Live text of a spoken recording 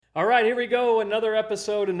All right, here we go. Another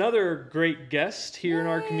episode, another great guest here in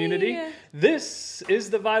our community. This is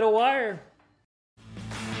the Vital Wire.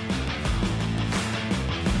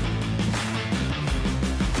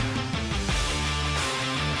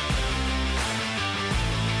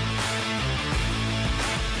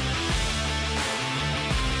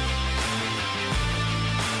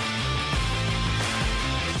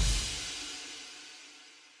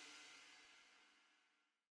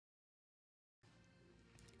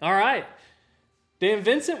 All right. Dan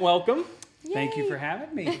Vincent, welcome. Yay. Thank you for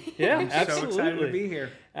having me. Yeah, I'm absolutely. so excited to be here.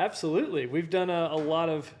 Absolutely. We've done a lot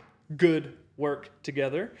of good work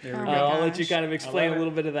together. I'll let you kind of explain a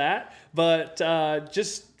little bit of that. But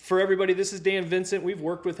just for everybody, this is Dan Vincent. We've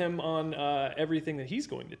worked with him on everything that he's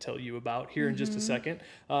going to tell you about here in just a second.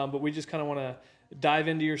 But we just kind of want to dive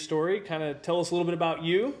into your story, kind of tell us a little bit about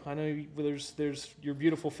you. I know there's your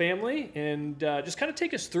beautiful family, and just kind of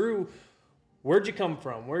take us through. Where'd you come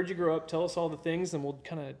from? Where'd you grow up? Tell us all the things, and we'll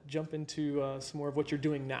kind of jump into some more of what you're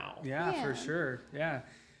doing now. Yeah, for sure. Yeah.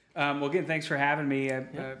 Well, again, thanks for having me.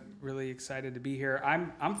 I'm really excited to be here.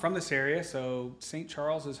 I'm from this area, so St.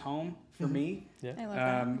 Charles is home for me. Yeah. I love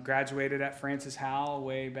that. Graduated at Francis Howell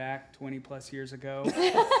way back 20 plus years ago,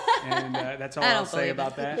 and that's all I'll say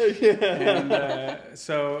about that. And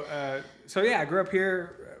so I grew up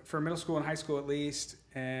here for middle school and high school at least,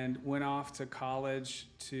 and went off to college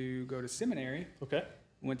to go to seminary. Okay.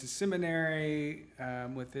 Went to seminary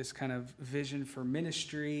with this kind of vision for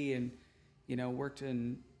ministry, and worked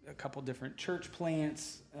in a couple different church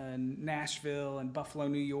plants in Nashville and Buffalo,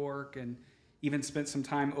 New York, and even spent some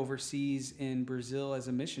time overseas in Brazil as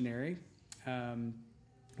a missionary,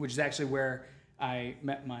 which is actually where I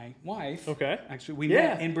met my wife. Okay. Actually, we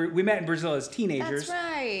met in Brazil as teenagers. That's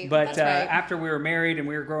right. But after we were married and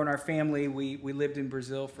we were growing our family, we lived in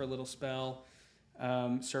Brazil for a little spell,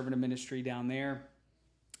 serving a ministry down there.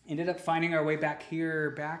 Ended up finding our way back here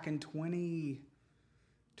back in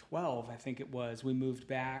 2012, I think it was. We moved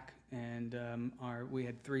back, and we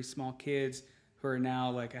had 3 small kids who are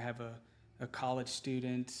now I have a college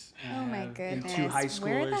student. Oh my goodness. And 2 high schoolers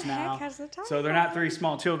Where the now. heck has the time So they're not 3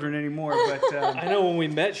 small children anymore. But I know when we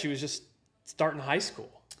met, she was just starting high school.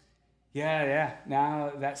 Yeah.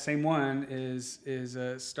 Now that same one is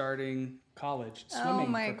starting college,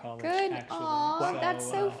 swimming for college. Good. Actually. Aw, that's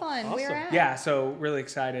so fun. Awesome. We're at. Yeah, so really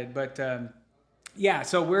excited. But so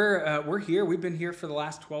we're here. We've been here for the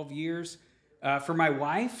last 12 years. For my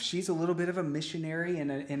wife, she's a little bit of a missionary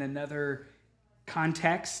in another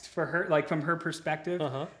context for her, from her perspective.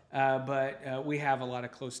 But we have a lot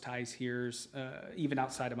of close ties here, even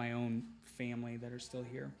outside of my own family that are still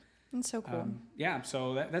here. That's so cool.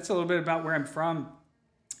 So that's a little bit about where I'm from.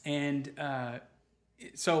 And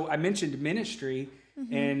so I mentioned ministry,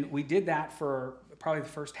 and we did that for probably the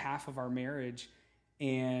first half of our marriage,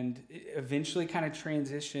 and eventually kind of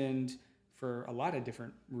transitioned for a lot of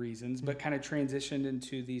different reasons, but kind of transitioned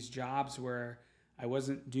into these jobs where I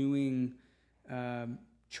wasn't doing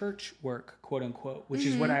church work, quote unquote, which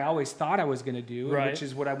is what I always thought I was going to do, right. and which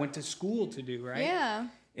is what I went to school to do, right? Yeah.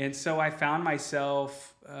 And so I found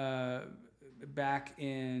myself back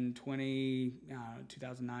in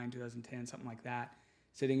 2009, 2010, something like that,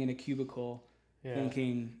 sitting in a cubicle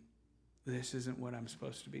thinking, this isn't what I'm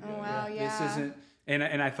supposed to be doing. Oh, wow, yeah. This isn't,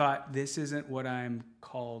 and I thought, this isn't what I'm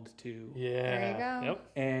called to. Yeah. There you go.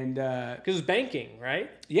 Yep. And Because it's banking, right?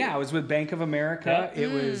 yeah, I was with Bank of America.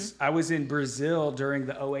 Yeah. I was in Brazil during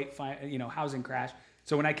the 2008 housing crash.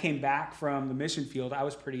 So when I came back from the mission field, I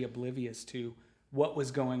was pretty oblivious to what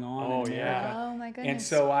was going on in America. Oh my goodness. And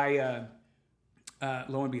so I,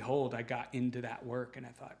 lo and behold, I got into that work, and I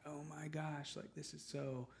thought, oh my gosh, this is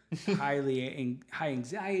so high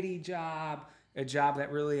anxiety job, a job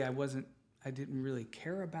that really I didn't really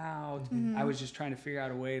care about. I was just trying to figure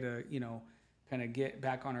out a way to, kind of get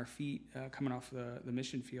back on our feet, coming off the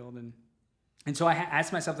mission field. And so I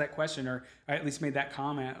asked myself that question, or I at least made that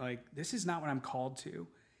comment, this is not what I'm called to.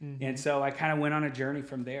 And so I kind of went on a journey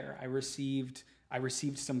from there. I received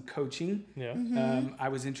some coaching. Yeah. I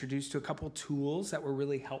was introduced to a couple tools that were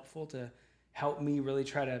really helpful to help me really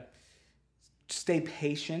try to stay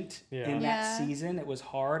patient in that season. It was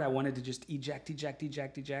hard. I wanted to just eject.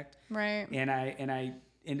 Right. And I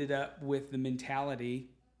ended up with the mentality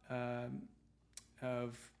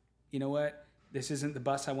of, you know what, this isn't the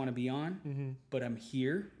bus I want to be on, but I'm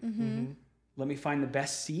here. Let me find the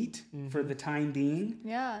best seat for the time being.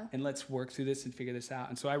 Yeah. And let's work through this and figure this out.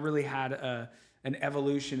 And so I really had an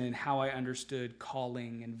evolution in how I understood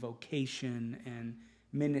calling and vocation and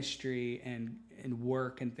ministry and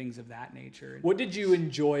work and things of that nature. What did you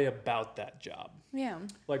enjoy about that job? Yeah.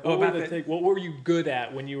 What were you good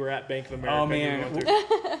at when you were at Bank of America? Oh man,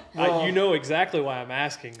 you know exactly why I'm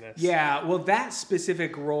asking this. Yeah, well, that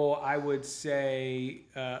specific role, I would say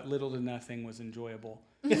little to nothing was enjoyable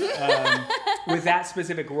with that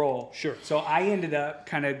specific role. Sure. So I ended up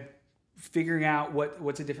kind of figuring out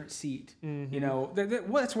what's a different seat. You know,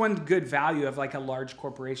 that's one good value of like a large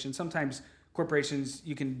corporation. Sometimes corporations,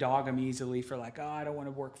 you can dog them easily for like, oh, I don't want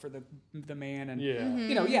to work for the man. And,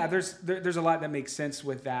 you know, there's a lot that makes sense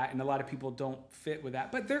with that. And a lot of people don't fit with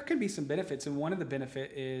that. But there can be some benefits. And one of the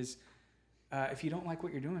benefit is if you don't like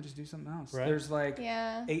what you're doing, just do something else. Right. There's like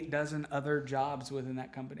 8 dozen other jobs within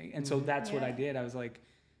that company. And so that's what I did. I was like,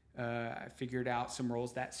 I figured out some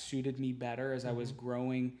roles that suited me better as I was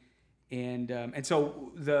growing. And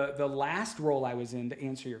so the last role I was in, to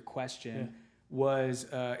answer your question, was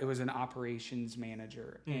it was an operations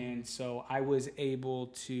manager. And so I was able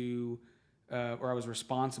to, or I was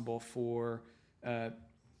responsible for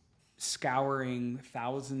scouring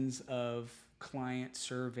thousands of client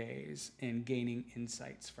surveys and gaining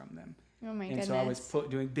insights from them. Oh my goodness. So I was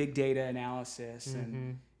doing big data analysis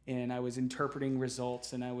and I was interpreting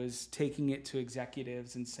results, and I was taking it to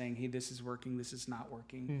executives and saying, hey, this is working, this is not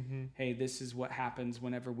working. Hey, this is what happens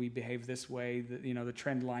whenever we behave this way. The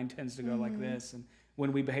trend line tends to go like this. And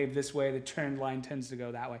when we behave this way, the trend line tends to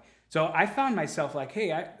go that way. So I found myself like,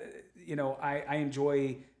 hey, I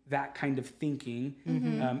enjoy that kind of thinking.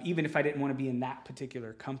 Even if I didn't want to be in that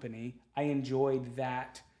particular company, I enjoyed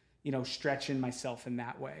that, stretching myself in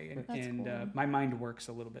that way. And cool. My mind works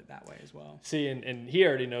a little bit that way as well. See, and he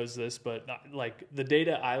already knows this, but like the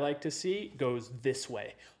data I like to see goes this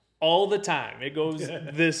way. All the time. It goes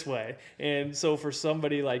this way. And so for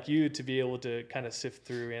somebody like you to be able to kind of sift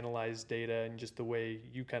through, analyze data, and just the way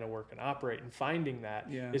you kind of work and operate, and finding that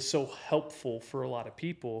is so helpful for a lot of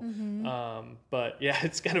people. But yeah,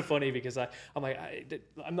 it's kind of funny because I'm like,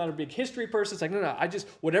 I'm not a big history person. It's like, no, I just,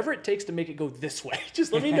 whatever it takes to make it go this way.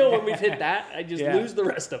 Just let me know when we've hit that. I just lose the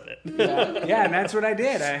rest of it. Yeah, and that's what I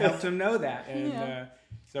did. I helped him know that. And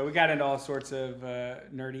so we got into all sorts of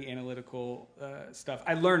nerdy analytical stuff.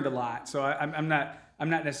 I learned a lot, so I'm not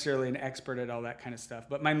necessarily an expert at all that kind of stuff.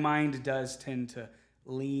 But my mind does tend to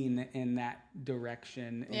lean in that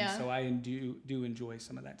direction, and so I do enjoy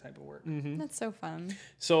some of that type of work. That's so fun.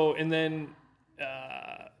 So and then.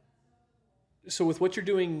 So with what you're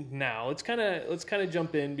doing now, let's kind of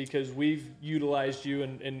jump in because we've utilized you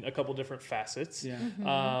in a couple different facets.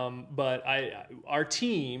 But our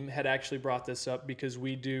team had actually brought this up because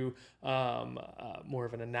we do more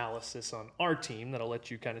of an analysis on our team that I'll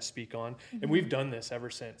let you kind of speak on. And we've done this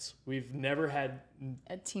ever since. We've never had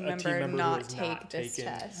a team member not take this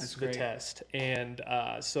test. The test. And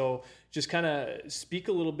so just kind of speak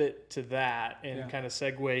a little bit to that and kind of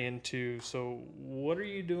segue into, so what are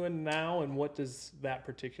you doing now and what does that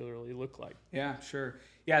particularly look like? Yeah, sure.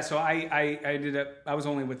 Yeah, so I ended up, I was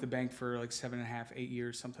only with the bank for like 7.5, 8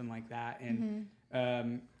 years, something like that. And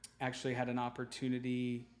actually had an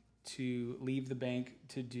opportunity to leave the bank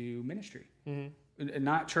to do ministry.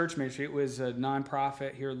 Not church ministry. It was a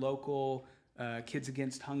nonprofit here local, Kids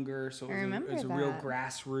Against Hunger. So it was a real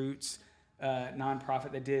grassroots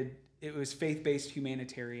nonprofit that it was faith-based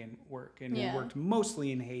humanitarian work. And we worked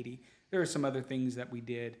mostly in Haiti. There were some other things that we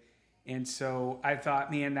did. And so I thought,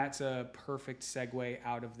 man, that's a perfect segue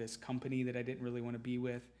out of this company that I didn't really want to be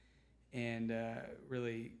with, and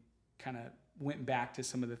really kind of went back to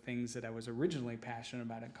some of the things that I was originally passionate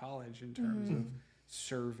about in college in terms of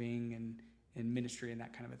serving and ministry and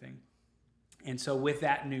that kind of a thing. And so with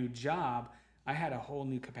that new job, I had a whole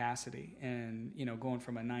new capacity, and going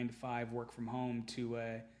from a 9-to-5 work from home to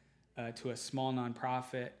a small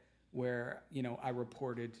nonprofit where I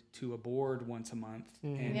reported to a board once a month,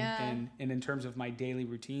 and in terms of my daily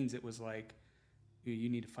routines, it was like, you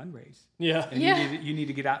need to fundraise, and you need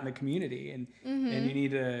to get out in the community, and you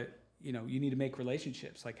need to you need to make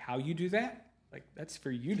relationships. Like, how you do that, like, that's for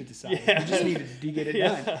you to decide. You just need to get it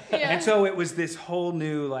done. And so it was this whole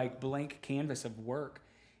new like blank canvas of work.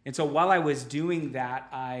 And so while I was doing that,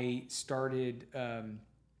 I started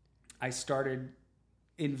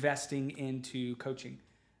investing into coaching.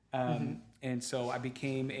 And so I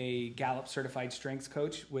became a Gallup certified strengths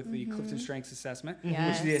coach with the Clifton Strengths Assessment, which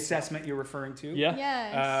is the assessment you're referring to.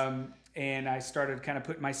 And I started kind of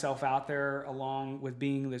putting myself out there along with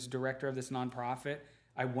being this director of this nonprofit.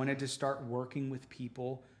 I wanted to start working with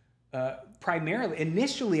people.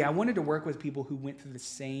 Initially, I wanted to work with people who went through the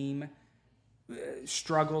same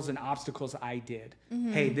struggles and obstacles I did.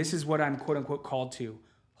 Hey, this is what I'm quote unquote called to.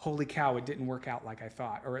 Holy cow, it didn't work out like I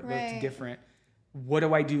thought, or it looked different. What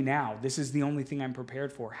do I do now? This is the only thing I'm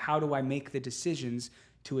prepared for. How do I make the decisions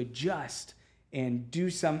to adjust and do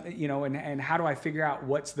some, and how do I figure out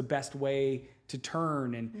what's the best way to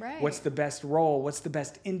turn, and Right. what's the best role, what's the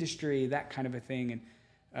best industry, that kind of a thing, and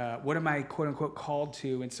what am I quote unquote called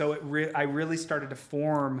to? And so I really started to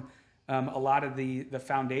form a lot of the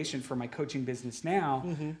foundation for my coaching business now,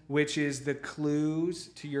 which is the clues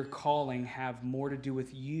to your calling have more to do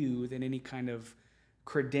with you than any kind of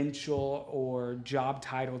credential or job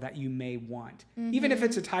title that you may want, even if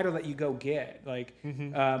it's a title that you go get, like,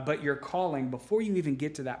 but your calling, before you even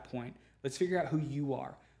get to that point, let's figure out who you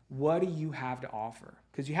are. What do you have to offer?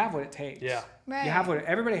 Because you have what it takes. Yeah. Right. You have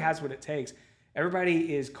everybody has what it takes.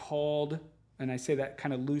 Everybody is called, and I say that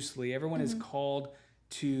kind of loosely, everyone is called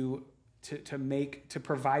to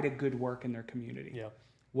provide a good work in their community. Yeah.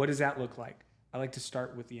 What does that look like? I like to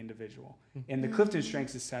start with the individual. And the Clifton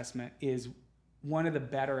Strengths Assessment is one of the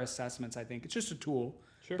better assessments, I think. It's just a tool,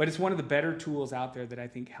 but it's one of the better tools out there that I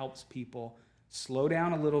think helps people slow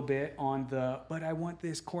down a little bit on but I want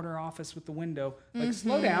this corner office with the window. Like,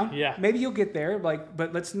 slow down. Yeah. Maybe you'll get there,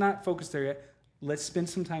 but let's not focus there yet. Let's spend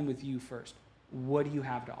some time with you first. What do you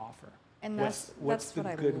have to offer? And what's that's the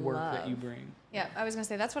what I good work love. that you bring? Yeah, I was gonna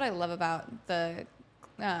say that's what I love about the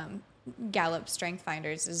Gallup Strength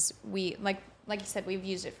Finders is we like you said, we've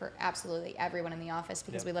used it for absolutely everyone in the office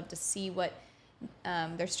because we love to see what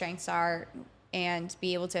their strengths are and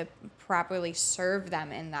be able to properly serve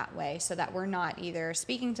them in that way, so that we're not either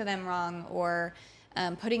speaking to them wrong or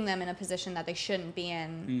putting them in a position that they shouldn't be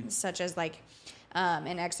in, such as like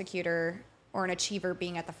an executor or an achiever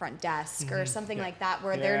being at the front desk or something like that,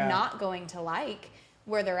 where they're not going to like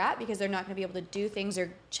where they're at because they're not going to be able to do things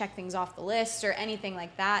or check things off the list or anything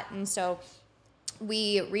like that. And so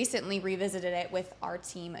we recently revisited it with our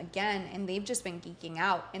team again, and they've just been geeking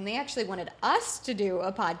out. And they actually wanted us to do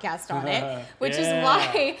a podcast on it, which is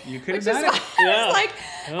why you could have done it. I was like,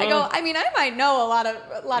 I go, I mean, I might know a lot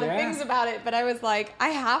of things about it, but I was like, I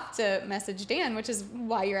have to message Dan, which is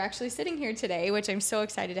why you're actually sitting here today, which I'm so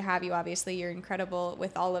excited to have you. Obviously, you're incredible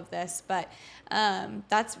with all of this, but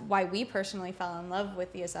that's why we personally fell in love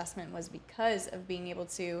with the assessment, was because of being able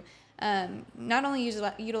to not only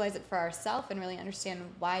utilize it for ourselves and really understand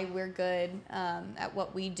why we're good at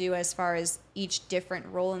what we do as far as each different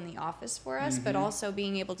role in the office for us, but also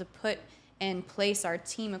being able to put and place our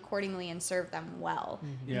team accordingly and serve them well.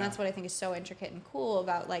 And that's what I think is so intricate and cool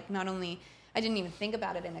about, like, not only, I didn't even think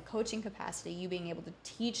about it in a coaching capacity, you being able to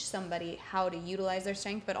teach somebody how to utilize their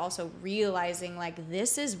strength, but also realizing, like,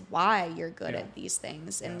 this is why you're good at these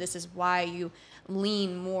things, and this is why you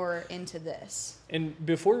lean more into this. And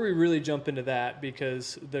before we really jump into that,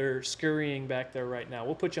 because they're scurrying back there right now,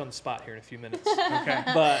 we'll put you on the spot here in a few minutes. Okay.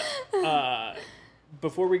 But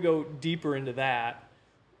before we go deeper into that,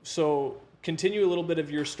 so continue a little bit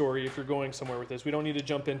of your story if you're going somewhere with this. We don't need to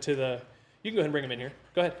jump into you can go ahead and bring them in here.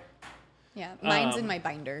 Go ahead. Yeah, mine's in my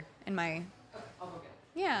binder.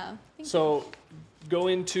 Yeah. So go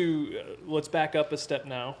into, let's back up a step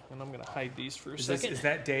now, and I'm going to hide these for a second. Is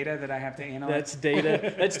that data that I have to analyze?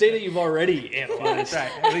 That's data you've already analyzed. That's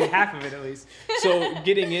right, at least half of it at least. So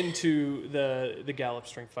getting into the Gallup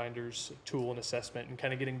Strength Finders tool and assessment, and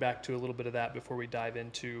kind of getting back to a little bit of that before we dive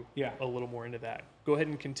into a little more into that. Go ahead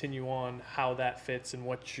and continue on how that fits and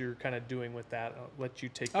what you're kind of doing with that. I'll let you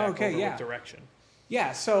take back over what direction.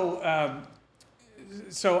 Yeah, so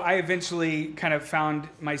I eventually kind of found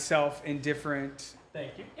myself in different.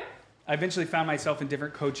 Thank you. Yep. I eventually found myself in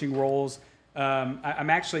different coaching roles. I'm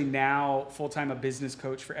actually now full-time a business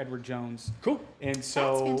coach for Edward Jones. Cool. And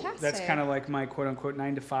so that's that's kind of like my quote-unquote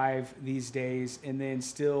 9 to 5 these days, and then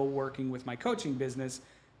still working with my coaching business,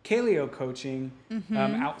 Kaleo Coaching,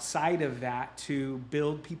 outside of that, to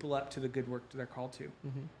build people up to the good work that they're called to.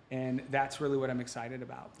 And that's really what I'm excited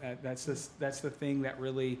about. That's the thing that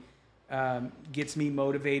really gets me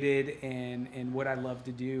motivated and what I love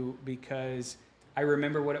to do, because I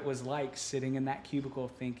remember what it was like sitting in that cubicle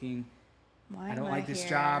thinking, I don't like this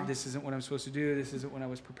job. This isn't what I'm supposed to do. This isn't what I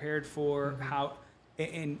was prepared for. How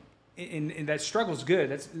and that struggle's good.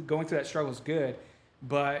 That's going through that struggle is good,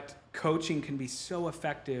 but coaching can be so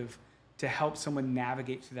effective to help someone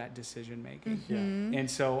navigate through that decision making.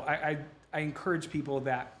 And so I encourage people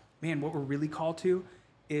that, man, what we're really called to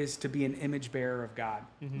is to be an image bearer of God.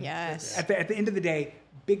 Yes. At the end of the day,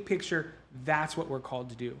 big picture, that's what we're called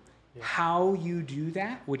to do. How you do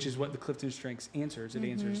that, which is what the Clifton Strengths answers. It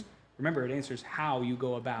answers. Remember, it answers how you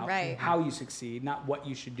go about, how you succeed, not what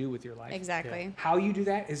you should do with your life. Exactly. How you do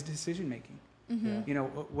that is decision making. You know,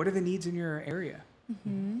 what are the needs in your area?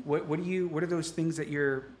 What are those things that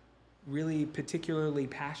you're really particularly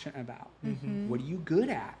passionate about? What are you good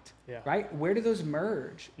at? Right? Where do those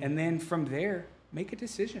merge? And then from there, make a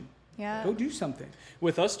decision. Yeah. Go do something.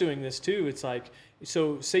 With us doing this too, it's like,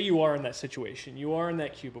 so say you are in that situation, you are in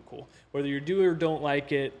that cubicle, whether you do or don't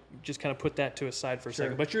like it, just kind of put that to a side for a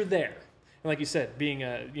second, but you're there. And like you said, being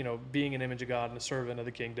an image of God and a servant of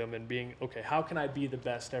the kingdom, and being, okay, how can I be the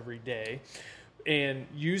best every day? And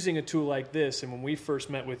using a tool like this, and when we first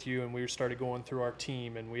met with you and we started going through our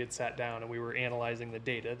team and we had sat down and we were analyzing the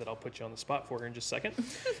data that I'll put you on the spot for here in just a second,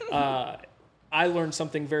 I learned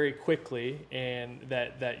something very quickly, and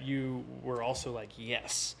that you were also like,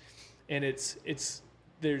 yes. And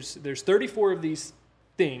there's 34 of these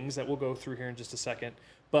things that we'll go through here in just a second,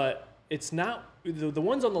 but it's not, the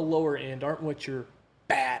ones on the lower end aren't what you're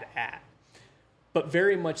bad at, but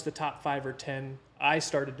very much the top 5 or 10, I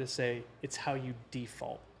started to say it's how you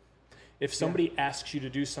default. If somebody asks you to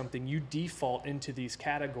do something, you default into these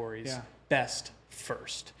categories, best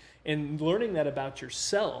first. And learning that about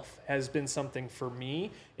yourself has been something for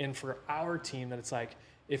me and for our team, that it's like,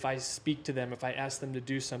 if I speak to them, if I ask them to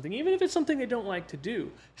do something, even if it's something they don't like to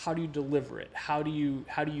do, how do you deliver it? How do you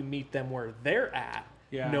meet them where they're at,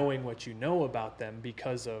 knowing what you know about them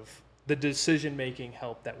because of the decision-making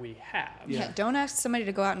help that we have? Yeah, don't ask somebody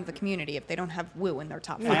to go out into the community if they don't have woo in their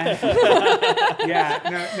top 5. No.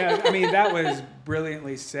 I mean, that was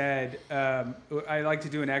brilliantly said. I like to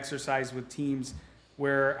do an exercise with teams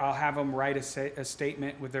where I'll have them write a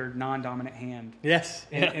statement with their non-dominant hand. Yes.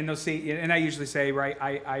 And they'll say, and I usually say, right,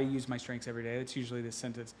 I use my strengths every day. It's usually this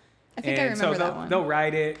sentence. I think I remember that one. They'll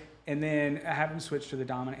write it, and then I have them switch to the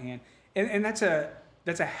dominant hand. And that's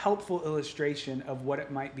a helpful illustration of what it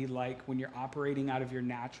might be like when you're operating out of your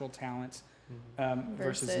natural talents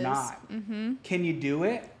versus not. Mm-hmm. Can you do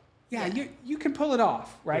it? Yeah. You can pull it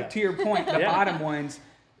off, right? Yeah. To your point, the bottom ones,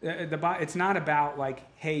 it's not about like,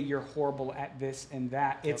 hey, you're horrible at this and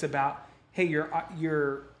that. It's about, hey, you're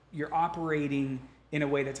operating in a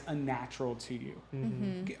way that's unnatural to you.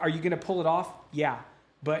 Mm-hmm. Are you going to pull it off? Yeah.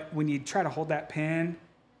 But when you try to hold that pen,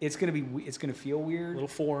 it's going to feel weird. A little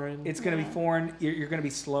foreign. It's going to be foreign. You're going to be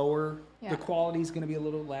slower. Yeah. The quality is going to be a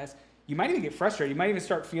little less. You might even get frustrated. You might even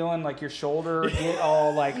start feeling like your shoulder get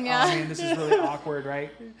all like, oh man, this is really awkward,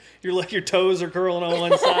 right? You're like, your toes are curling on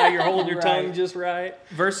one side. You're holding your tongue just right.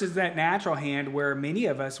 Versus that natural hand where many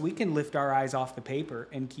of us, we can lift our eyes off the paper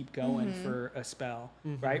and keep going for a spell,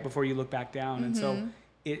 right? Before you look back down. And so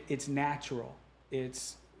it's natural.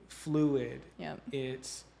 It's fluid. Yep.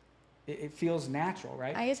 It feels natural,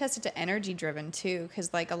 right? I attest it to energy driven too,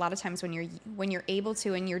 because like a lot of times when you're able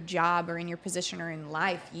to in your job or in your position or in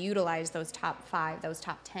life utilize those top 5, those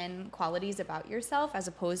top 10 qualities about yourself as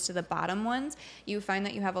opposed to the bottom ones, you find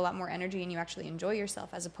that you have a lot more energy and you actually enjoy yourself,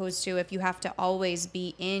 as opposed to if you have to always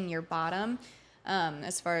be in your bottom.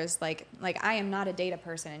 As far as like I am not a data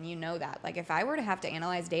person, and you know that. Like if I were to have to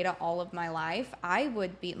analyze data all of my life, I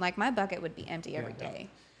would be like, my bucket would be empty every day.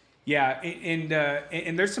 Yeah, and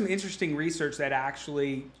there's some interesting research that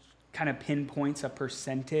actually kind of pinpoints a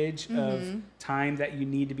percentage of time that you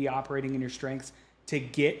need to be operating in your strengths to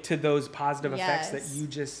get to those positive effects that you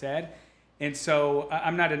just said. And so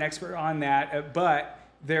I'm not an expert on that, but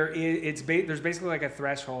there's basically like a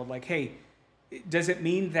threshold. Like, hey, does it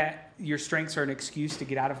mean that your strengths are an excuse to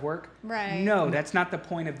get out of work? Right. No, that's not the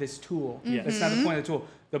point of this tool. Mm-hmm. That's not the point of the tool.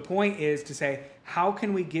 The point is to say, how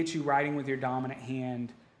can we get you riding with your dominant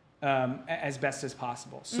hand as best as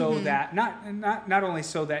possible, so that not only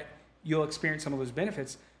so that you'll experience some of those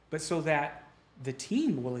benefits, but so that the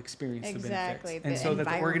team will experience the benefits, and so that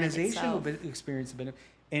the organization will experience the benefit.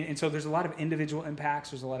 And so there's a lot of individual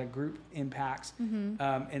impacts, there's a lot of group impacts, and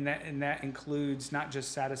that includes not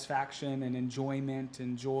just satisfaction and enjoyment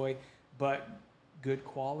and joy, but good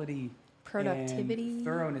quality. Productivity,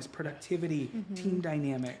 thoroughness, team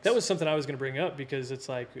dynamics. That was something I was going to bring up, because it's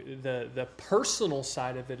like the personal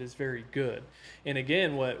side of it is very good. And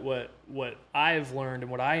again, what I've learned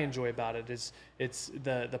and what I enjoy about it is it's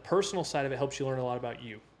the personal side of it helps you learn a lot about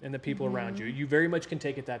you and the people around you. You very much can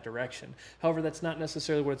take it that direction. However, that's not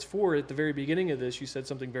necessarily what it's for. At the very beginning of this, you said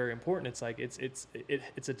something very important. It's like it's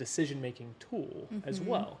a decision-making tool as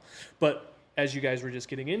well. But as you guys were just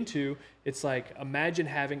getting into, it's like, imagine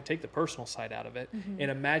take the personal side out of it,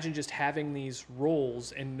 and imagine just having these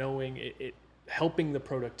roles and knowing it helping the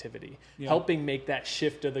productivity, helping make that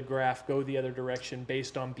shift of the graph go the other direction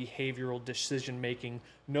based on behavioral decision-making,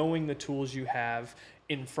 knowing the tools you have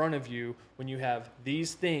in front of you when you have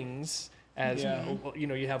these things. As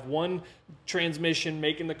you have one transmission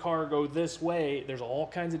making the car go this way, there's all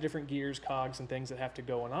kinds of different gears, cogs, and things that have to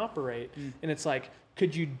go and operate. And it's like,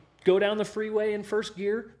 could go down the freeway in first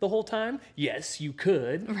gear the whole time? Yes, you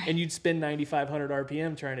could. Right. And you'd spend 9,500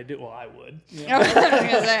 RPM trying to do it. Well, I would. I was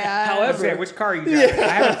gonna say, However, which car are you driving? I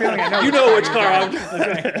have a feeling I know. You know which car I'm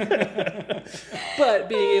But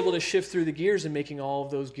being able to shift through the gears and making all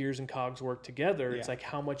of those gears and cogs work together, it's like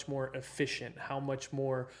how much more efficient, how much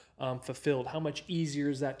more fulfilled, how much easier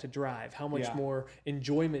is that to drive, how much more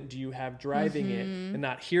enjoyment do you have driving it and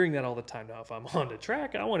not hearing that all the time. Now, if I'm on the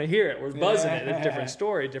track, I want to hear it. We're buzzing it. It's a different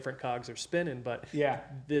story. Different cogs are spinning, but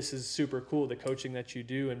this is super cool, the coaching that you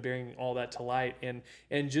do and bringing all that to light, and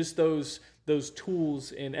just those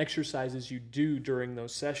tools and exercises you do during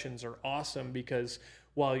those sessions are awesome, because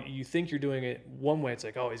while you think you're doing it one way, it's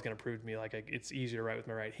like, oh, he's going to prove to me like it's easier to write with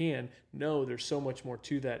my right hand. No, there's so much more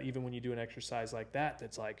to that. Even when you do an exercise like that,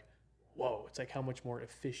 that's like, whoa, it's like, how much more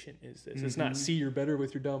efficient is this? It's not see you're better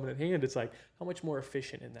with your dominant hand. It's like, how much more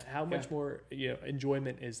efficient in that? How much more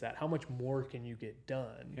enjoyment is that? How much more can you get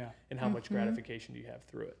done? Yeah. And how much gratification do you have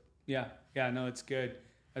through it? Yeah. Yeah, no, it's good.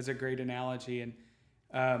 That's a great analogy. And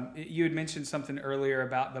you had mentioned something earlier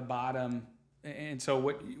about the bottom. And so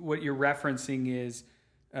what you're referencing is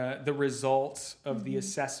the results of the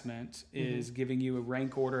assessment is giving you a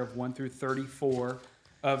rank order of 1 through 34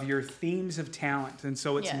 of your themes of talent. And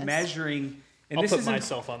so it's measuring. And I'll put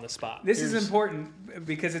myself on the spot. This is important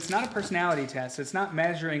because it's not a personality test. It's not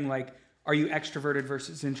measuring like, are you extroverted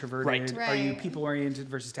versus introverted? Right. Are you people-oriented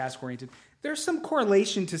versus task-oriented? There's some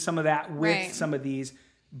correlation to some of that with some of these,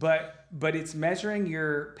 but it's measuring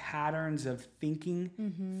your patterns of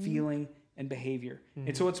thinking, feeling, and behavior.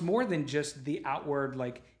 And so it's more than just the outward,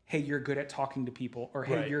 like, hey, you're good at talking to people, or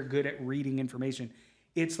hey, you're good at reading information.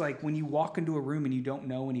 It's like when you walk into a room and you don't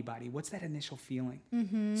know anybody, what's that initial feeling?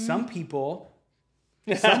 Some people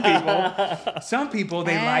they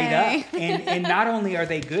light up, and not only are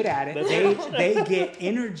they good at it, they get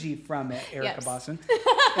energy from it, Erica Bosson.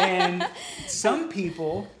 And some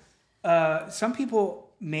people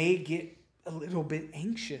may get a little bit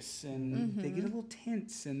anxious, and they get a little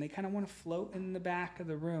tense, and they kind of want to float in the back of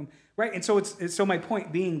the room, right? And so so my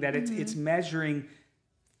point being that it's measuring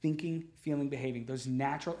thinking, feeling, behaving, those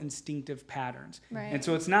natural instinctive patterns. Right. And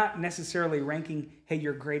so it's not necessarily ranking, hey,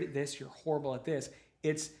 you're great at this, you're horrible at this.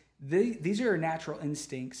 It's these are your natural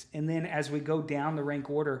instincts. And then as we go down the rank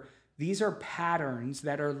order, these are patterns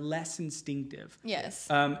that are less instinctive. Yes.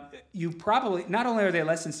 You probably, not only are they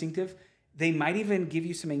less instinctive, they might even give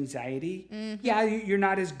you some anxiety. Yeah, you're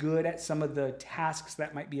not as good at some of the tasks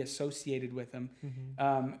that might be associated with them.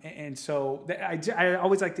 And so I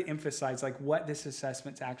always like to emphasize like what this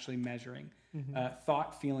assessment's actually measuring.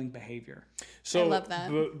 Thought, feeling, behavior. So I love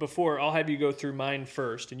that. Before, I'll have you go through mine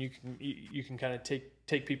first, and you can kind of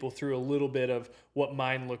take people through a little bit of what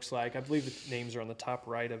mine looks like. I believe the names are on the top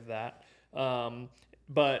right of that.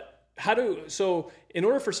 But so in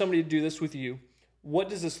order for somebody to do this with you, what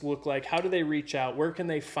does this look like? How do they reach out? Where can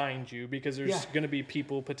they find you? Because there's going to be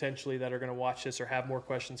people potentially that are going to watch this or have more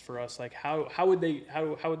questions for us. Like how would they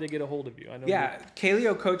get a hold of you? I know.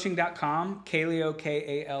 KaleoCoaching.com, Kaleo,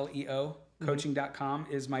 Kaleo, coaching.com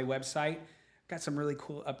is my website. Got some really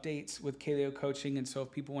cool updates with Kaleo Coaching, and so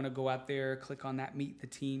if people want to go out there, click on that Meet the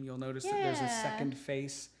Team, you'll notice that there's a second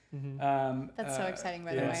face. That's so exciting,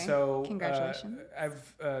 by the way. So congratulations.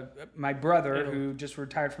 I've my brother, who just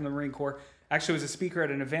retired from the Marine Corps, actually was a speaker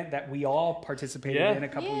at an event that we all participated in a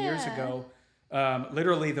couple of years ago.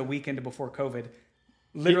 Literally the weekend before COVID.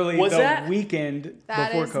 Literally weekend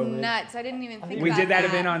before COVID. That is nuts. I didn't even think about that. We did that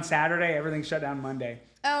event on Saturday. Everything shut down Monday.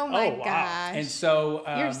 Oh my gosh. And so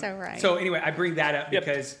you're so right. So anyway, I bring that up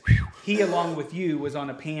because he, along with you, was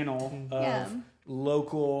on a panel of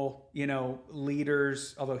local,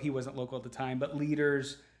 leaders, although he wasn't local at the time, but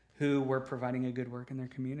leaders who were providing a good work in their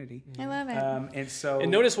community. I love it.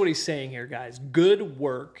 And notice what he's saying here, guys. Good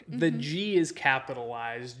work. The G is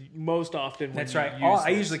capitalized most often when That's you right. use I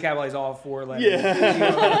usually capitalize all 4 letters.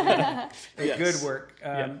 Yes. Good work.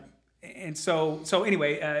 And so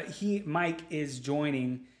anyway, Mike is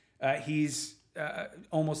joining. He's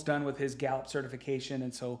almost done with his Gallup certification,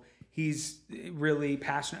 and so he's really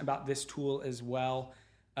passionate about this tool as well.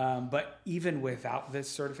 But even without this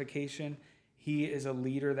certification, he is a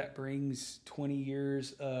leader that brings 20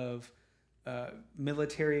 years of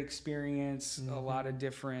military experience, a lot of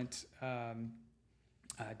different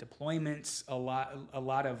deployments, a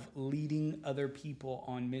lot of leading other people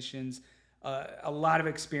on missions, a lot of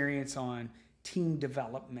experience on team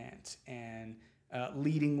development and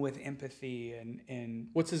leading with empathy. And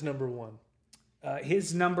what's his number one?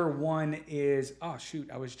 His number one is I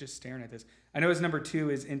was just staring at this. I know his number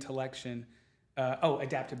 2 is intellection.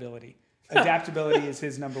 Adaptability. Adaptability is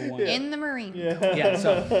his number one. In the Marine Corps.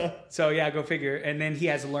 Yeah, so yeah, go figure. And then he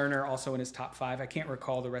has learner also in his top 5. I can't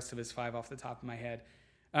recall the rest of his 5 off the top of my head.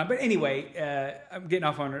 But anyway, I'm getting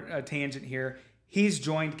off on a tangent here. He's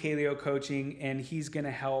joined Kaleo Coaching, and he's going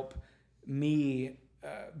to help me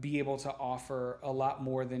be able to offer a lot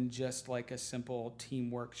more than just like a simple team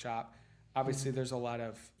workshop. Obviously, there's a lot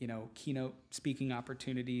of keynote speaking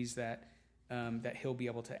opportunities that he'll be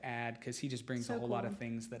able to add, because he just brings a whole lot of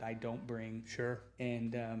things that I don't bring. Sure.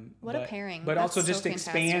 And a pairing! But That's also just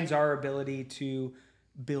fantastic. expands our ability to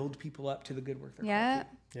build people up to the good work they're called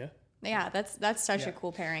to. Yeah, that's such a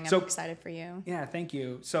cool pairing. I'm excited for you. Yeah, thank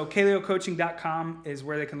you. So KaleoCoaching.com is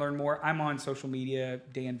where they can learn more. I'm on social media,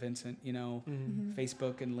 Dan Vincent.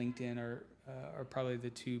 Facebook and LinkedIn are probably the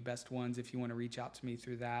 2 best ones if you want to reach out to me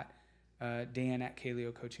through that.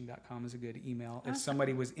 Dan@KaleoCoaching.com is a good email. Awesome. If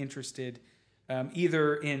somebody was interested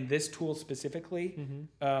either in this tool specifically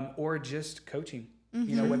or just coaching,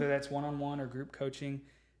 whether that's one-on-one or group coaching,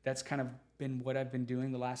 that's kind of been what I've been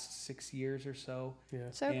doing the last 6 years or so. Yeah.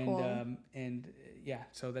 So cool.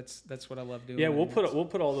 So that's what I love doing. Yeah, we'll put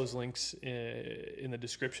all those links in the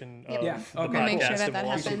description of the podcast, We'll make sure that and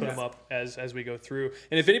we'll also put them up as we go through.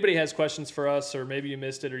 And if anybody has questions for us, or maybe you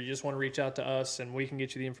missed it, or you just want to reach out to us and we can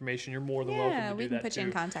get you the information, you're more than welcome to do that too. Yeah, we can put you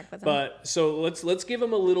in contact with them. But so let's give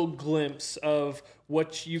them a little glimpse of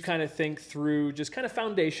what you kind of think through, just kind of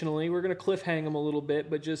foundationally. We're going to cliffhang them a little bit,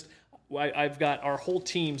 but just I've got our whole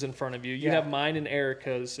teams in front of you. You have mine and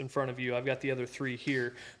Erica's in front of you. I've got the other 3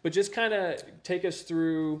 here. But just kind of take us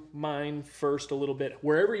through mine first a little bit,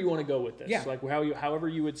 wherever you want to go with this. Yeah. Like however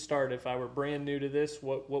you would start if I were brand new to this.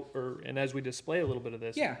 And as we display a little bit of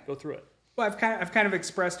this, go through it. Well, I've kind of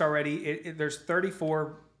expressed already. There's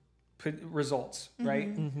 34 results,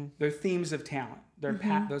 right? They're themes of talent. They're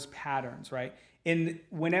those patterns, right? And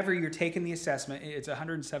whenever you're taking the assessment, it's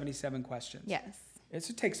 177 questions. Yes. It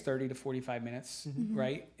takes 30 to 45 minutes,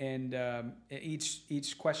 right? And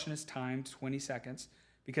each question is timed 20 seconds,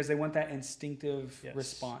 because they want that instinctive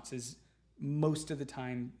response is most of the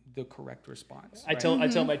time the correct response. I tell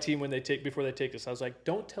my team before they take this, I was like,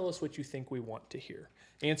 don't tell us what you think we want to hear.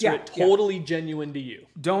 Answer it totally genuine to you.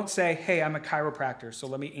 Don't say, hey, I'm a chiropractor, so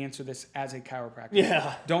let me answer this as a chiropractor.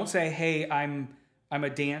 Yeah. Don't say, hey, I'm a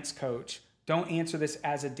dance coach. Don't answer this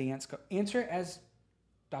as a dance coach. Answer it as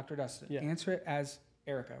Dr. Dustin. Yeah. Answer it as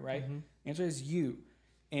Erica, right? Answer it as you.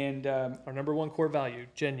 And our number 1 core value,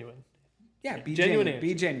 genuine. Yeah, be genuine.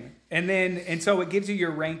 Be genuine. And so it gives you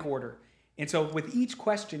your rank order. And so with each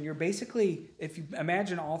question, you're basically, if you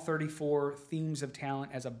imagine all 34 themes of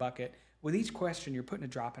talent as a bucket, with each question, you're putting a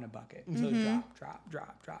drop in a bucket. So drop,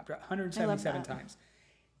 177 times.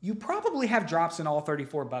 You probably have drops in all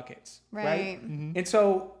 34 buckets, right? And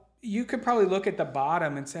so you could probably look at the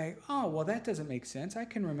bottom and say, oh, well, that doesn't make sense. I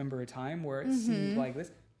can remember a time where it seemed like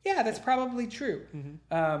this. Yeah, that's probably true.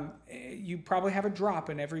 You probably have a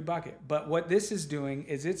drop in every bucket. But what this is doing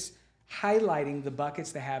is it's highlighting the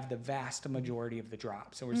buckets that have the vast majority of the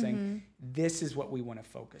drops. So we're saying this is what we want to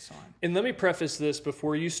focus on. And let me preface this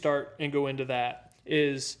before you start and go into that,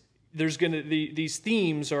 is these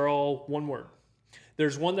themes are all one word.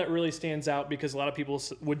 There's one that really stands out because a lot of people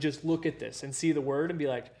would just look at this and see the word and be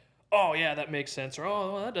like, oh, yeah, that makes sense, or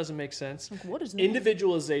oh, well, that doesn't make sense. Like, what is that?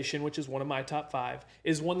 Individualization, which is one of my top 5,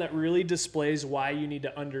 is one that really displays why you need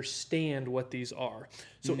to understand what these are.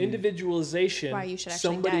 So individualization, why you should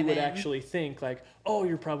somebody would actually think like, oh,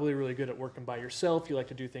 you're probably really good at working by yourself. You like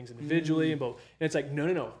to do things individually. And it's like,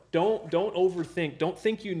 no. Don't overthink. Don't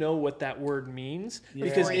think you know what that word means.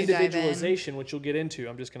 Because individualization, which you'll get into,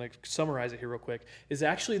 I'm just going to summarize it here real quick, is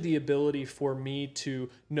actually the ability for me to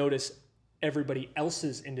notice everybody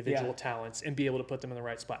else's individual talents and be able to put them in the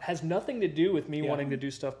right spot. Has nothing to do with me wanting to do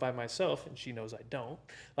stuff by myself, and she knows I don't.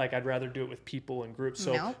 Like, I'd rather do it with people and groups.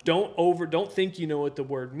 So don't think you know what the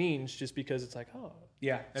word means just because it's like, oh.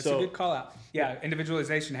 Yeah, that's a good call out. Yeah,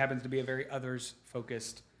 individualization happens to be a very others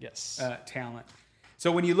focused talent.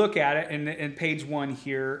 So when you look at it, in page 1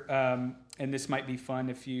 here, and this might be fun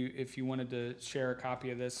if you wanted to share a copy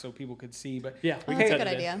of this so people could see. But that's a good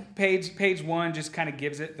idea. Page 1 just kind of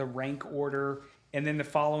gives it the rank order, and then the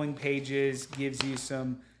following pages gives you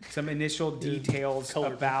some initial details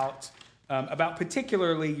about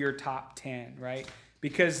particularly your top 10, right?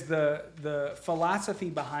 Because the philosophy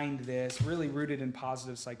behind this, really rooted in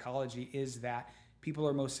positive psychology, is that people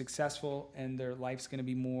are most successful and their life's going to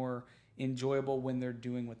be more enjoyable when they're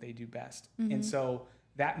doing what they do best. And so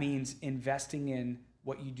that means investing in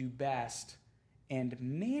what you do best and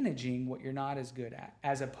managing what you're not as good at,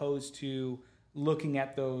 as opposed to looking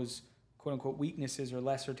at those quote unquote weaknesses or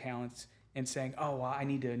lesser talents and saying, oh, well, I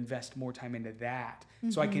need to invest more time into that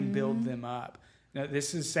so I can build them up. Now,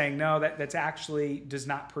 this is saying, no, that's actually does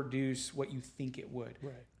not produce what you think it would.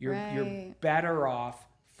 Right. You're better off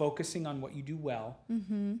focusing on what you do well.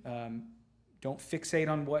 Don't fixate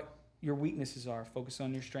on what your weaknesses are. Focus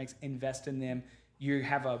on your strengths. Invest in them. You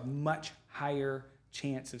have a much higher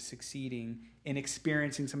chance of succeeding and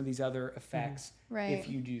experiencing some of these other effects if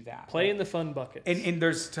you do that. Play in the fun buckets. And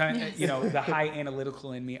there's the high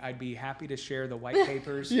analytical in me. I'd be happy to share the white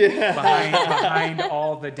papers behind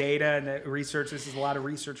all the data and the research. This is a lot of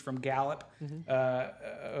research from Gallup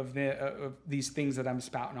of these things that I'm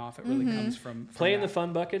spouting off. It really comes from play in the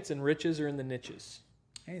fun buckets, and riches are in the niches.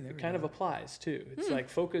 Hey, there it kind of applies too. It's like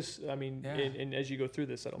focus. I mean, and as you go through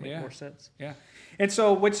this, that'll make more sense. Yeah. And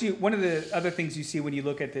so one of the other things you see when you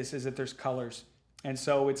look at this is that there's colors. And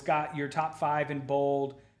so it's got your top 5 in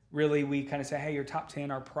bold. Really, we kind of say, hey, your top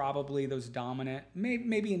 10 are probably those dominant,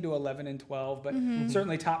 maybe into 11 and 12, but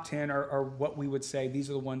certainly top 10 are what we would say, these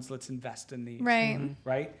are the ones, let's invest in these. Right.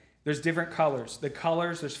 Right? There's different colors. The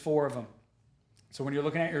colors, there's 4 of them. So when you're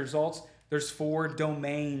looking at your results, there's 4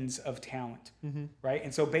 domains of talent, right?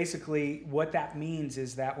 And so basically what that means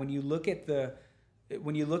is that when you look at the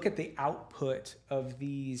output of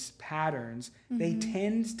these patterns, they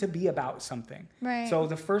tend to be about something. Right. So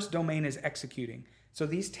the first domain is executing. So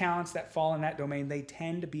these talents that fall in that domain, they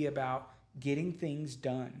tend to be about getting things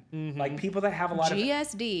done. Like people that have a lot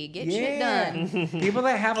GSD, get shit done. People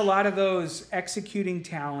that have a lot of those executing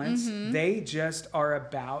talents, they just are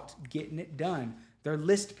about getting it done. They're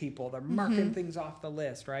list people. They're marking things off the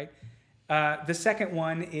list, right? The second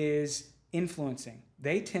one is influencing.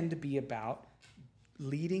 They tend to be about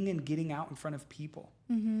leading and getting out in front of people,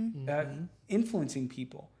 influencing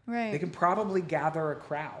people. Right. They can probably gather a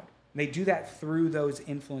crowd. They do that through those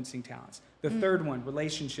influencing talents. The third one,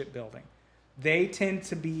 relationship building. They tend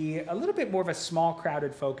to be a little bit more of a small,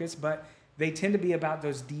 crowded focus, but they tend to be about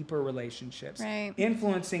those deeper relationships. Right.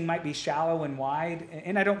 Influencing might be shallow and wide,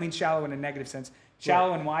 and I don't mean shallow in a negative sense.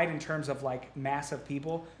 Shallow and wide in terms of like mass of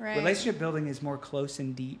people. Right. Relationship building is more close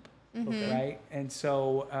and deep, right? And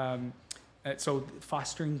so, so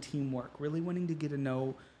fostering teamwork, really wanting to get to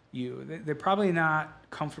know you. They're probably not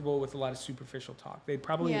comfortable with a lot of superficial talk. They'd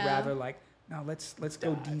probably rather like, no, let's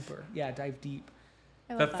go deeper. Yeah, dive deep.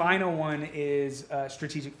 The final one is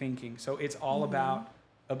strategic thinking. So it's all about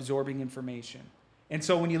absorbing information. And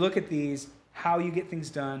so when you look at these, how you get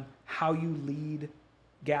things done, how you lead,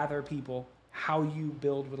 gather people, how you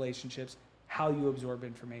build relationships, how you absorb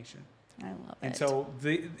information. I love it. And so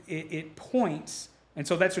it points, and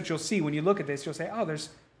so that's what you'll see when you look at this. You'll say, oh,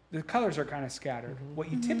 the colors are kind of scattered.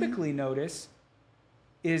 What you typically notice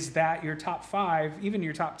is that your top 5, even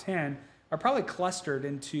your top 10, are probably clustered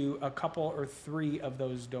into a couple or 3 of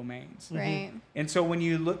those domains. Right. And so when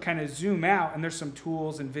you kind of zoom out, and there's some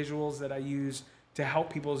tools and visuals that I use to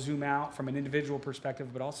help people zoom out from an individual perspective,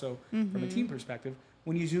 but also from a team perspective.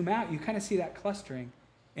 When you zoom out, you kind of see that clustering,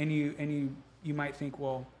 and you might think,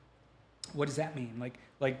 well, what does that mean?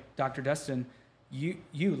 Like Dr. Dustin, you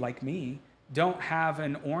like me don't have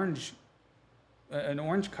an orange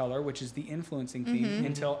color, which is the influencing theme,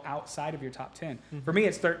 until outside of your top 10. For me,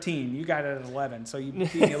 it's 13. You got it at 11, so you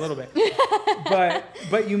beat me a little bit.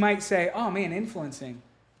 But you might say, oh man, influencing.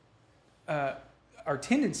 Our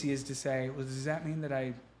tendency is to say, well, does that mean that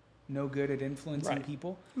I'm no good at influencing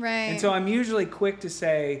people? Right. And so I'm usually quick to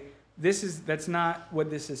say, that's not what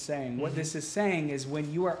this is saying. What this is saying is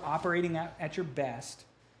when you are operating at your best,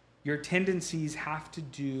 your tendencies have to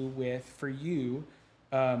do with, for you,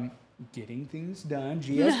 getting things done,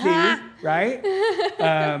 GSD, right?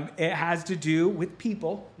 It has to do with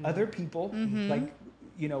people, other people, like,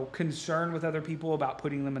 concern with other people about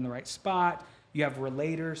putting them in the right spot. You have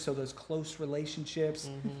relators, so those close relationships.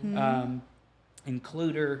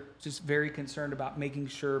 Includer, just very concerned about making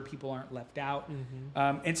sure people aren't left out.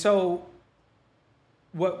 And so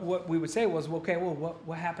what we would say was, okay, well,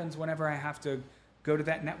 what happens whenever I have to go to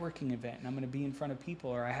that networking event and I'm going to be in front of people,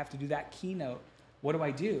 or I have to do that keynote? What do I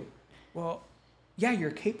do? Well, yeah,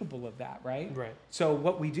 you're capable of that, right? Right. So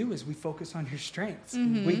what we do is we focus on your strengths.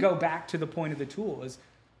 We go back to the point of the tool is,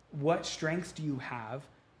 what strengths do you have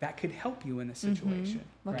that could help you in a situation?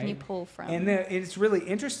 What can you pull from? And it's really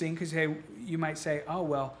interesting because, hey, you might say, oh,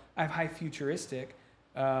 well, I have high futuristic,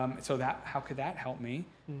 so how could that help me?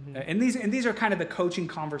 And these are kind of the coaching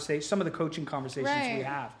conversations, some of the coaching conversations we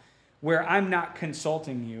have, where I'm not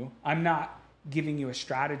consulting you, I'm not giving you a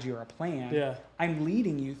strategy or a plan. Yeah. I'm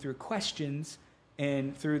leading you through questions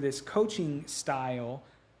and through this coaching style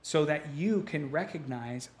so that you can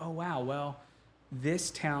recognize, oh, wow, well,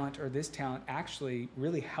 this talent or this talent actually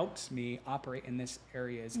really helps me operate in this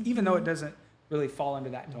areas, even though it doesn't really fall into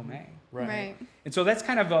that domain. Right. And so that's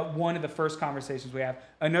kind of one of the first conversations we have.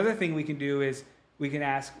 Another thing we can do is we can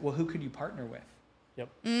ask, well, who could you partner with? Yep.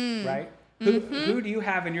 Right? Who do you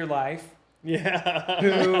have in your life Yeah.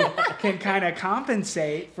 who can kind of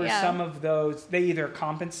compensate for some of those? They either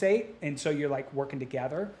compensate, and so you're like working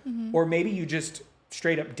together, or maybe you just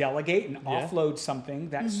straight up delegate and offload something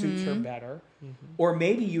that suits her better. Or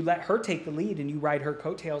maybe you let her take the lead and you ride her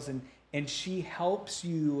coattails, and she helps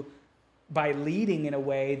you by leading in a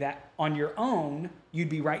way that on your own, you'd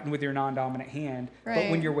be writing with your non-dominant hand. Right.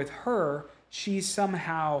 But when you're with her, she's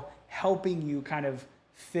somehow helping you kind of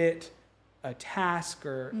fit a task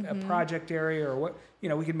or a project area or what,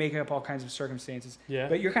 we can make up all kinds of circumstances. Yeah.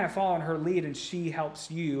 But you're kind of following her lead, and she helps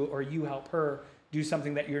you or you help her do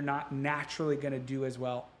something that you're not naturally going to do as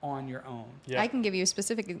well on your own. Yeah. I can give you a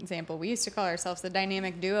specific example. We used to call ourselves the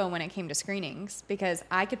dynamic duo when it came to screenings, because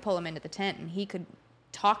I could pull them into the tent and he could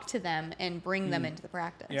talk to them and bring them into the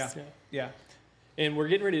practice. Yeah. And we're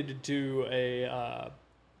getting ready to do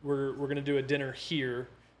we're going to do a dinner here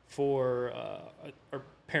for our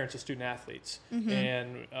parents of student athletes.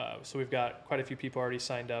 And so we've got quite a few people already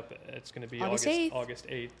signed up. It's going to be August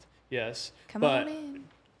 8th. Yes. Come on in.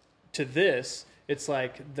 To this, it's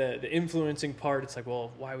like the influencing part. It's like,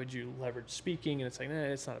 well, why would you leverage speaking? And it's like,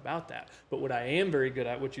 it's not about that. But what I am very good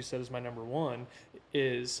at, what you said is my number one,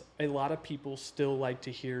 is a lot of people still like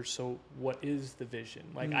to hear, so what is the vision?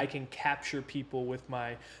 Like I can capture people with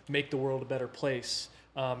my make the world a better place.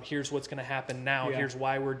 Here's what's going to happen now. Yeah. Here's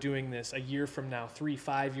why we're doing this. A year from now,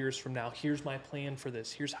 5 years from now, here's my plan for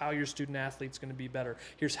this. Here's how your student athlete's going to be better.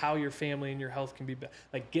 Here's how your family and your health can be better.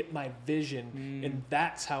 Like, get my vision, and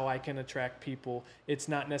that's how I can attract people. It's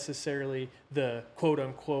not necessarily the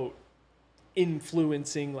quote-unquote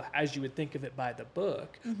influencing as you would think of it by the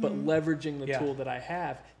book, but leveraging the tool that I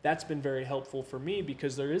have. That's been very helpful for me,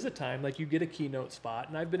 because there is a time like you get a keynote spot,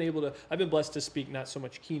 and I've been blessed to speak, not so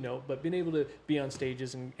much keynote, but been able to be on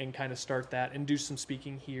stages and kind of start that and do some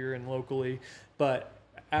speaking here and locally. But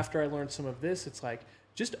after I learned some of this, it's like,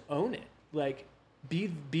 just own it. Like,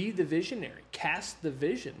 be the visionary, cast the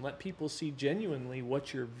vision, let people see genuinely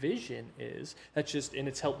what your vision is. And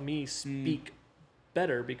it's helped me speak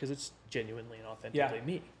better because it's genuinely and authentically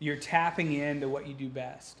me. You're tapping into what you do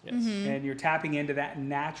best. Yes. And you're tapping into that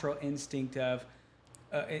natural instinct of,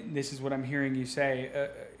 and this is what I'm hearing you say,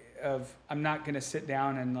 of I'm not going to sit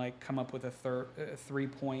down and like come up with a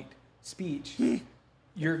 3-point speech.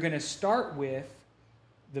 You're going to start with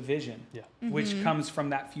the vision, which comes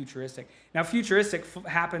from that futuristic. Now, futuristic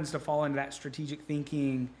happens to fall into that strategic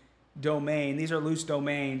thinking domain. These are loose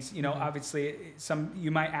domains. Obviously, you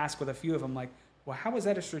might ask with a few of them, like, well, how is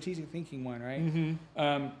that a strategic thinking one,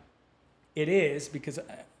 right? It is, because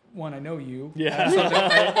one, I know you. Yeah.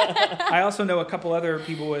 I also know a couple other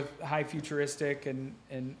people with high futuristic and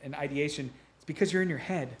ideation. It's because you're in your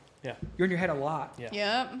head. Yeah. You're in your head a lot. Yeah.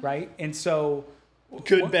 Yep. Right? And so...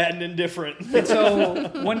 Good, bad, and indifferent. And so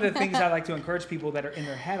one of the things I like to encourage people that are in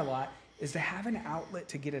their head a lot is to have an outlet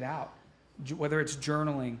to get it out. Whether it's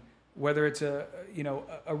journaling, whether it's a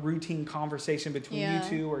routine conversation between you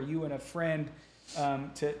two or you and a friend,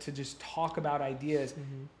 to just talk about ideas.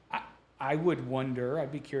 I would wonder,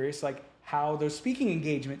 I'd be curious, like how those speaking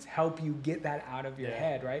engagements help you get that out of your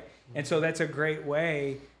head, right? And so that's a great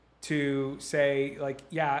way to say, like,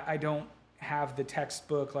 I don't have the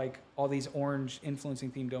textbook, like all these orange influencing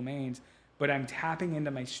theme domains, but I'm tapping into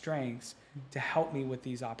my strengths to help me with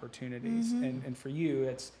these opportunities. And for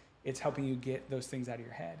you, it's helping you get those things out of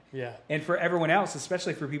your head. Yeah. And for everyone else,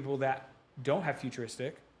 especially for people that don't have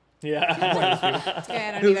futuristic,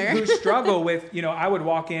 who struggle with, I would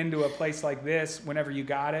walk into a place like this whenever you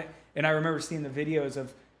got it, and I remember seeing the videos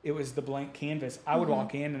of, it was the blank canvas. I would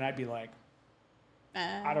walk in and I'd be like,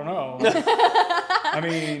 I don't know. I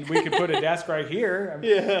mean, we could put a desk right here.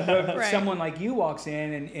 But someone like you walks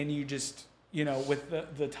in and you just, with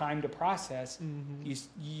the time to process,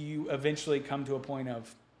 you eventually come to a point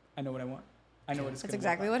of, I know what I want. I know what it's going to be. That's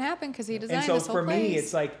exactly what happened, because he designed this whole place. And so for me,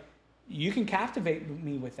 it's like, you can captivate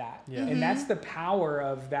me with that. And that's the power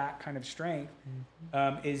of that kind of strength,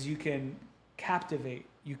 is you can captivate,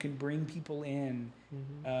 you can bring people in,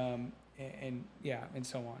 and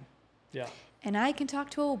so on. Yeah. And I can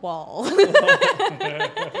talk to a wall.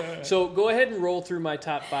 So go ahead and roll through my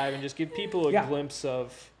top 5 and just give people a glimpse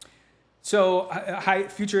of. So high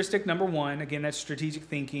futuristic, number 1, again, that's strategic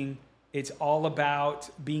thinking. It's all about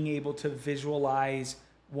being able to visualize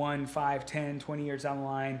 1, 5, 10, 20 years down the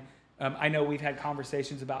line. I know we've had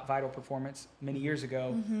conversations about Vital Performance many years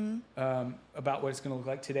ago, about what it's going to look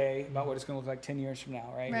like today, about what it's going to look like 10 years from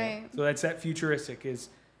now, right? Right. So that's that futuristic is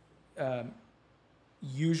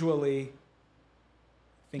usually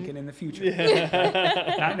thinking in the future.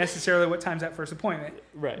 Not necessarily what time's that first appointment,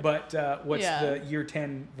 Right. but what's the year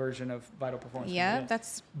 10 version of Vital Performance. Yeah,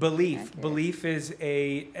 that's Belief. accurate. Belief is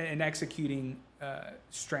an executing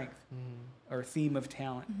strength or theme of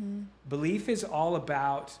talent. Belief is all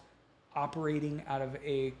about operating out of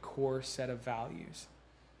a core set of values,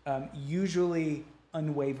 usually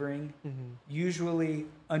unwavering, usually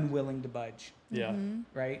unwilling to budge, Yeah.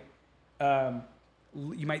 right?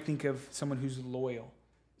 You might think of someone who's loyal,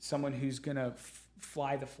 someone who's going to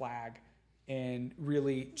fly the flag and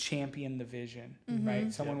really champion the vision,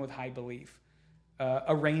 right? Someone with high belief.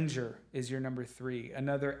 A ranger is your number 3,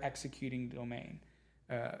 another executing domain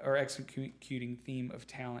or executing theme of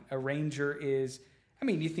talent. A ranger is, I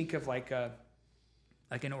mean, you think of like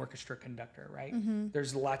an orchestra conductor, right?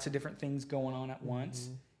 There's lots of different things going on at once,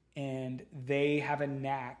 and they have a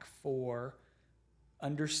knack for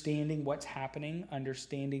understanding what's happening,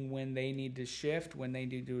 understanding when they need to shift, when they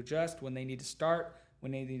need to adjust, when they need to start,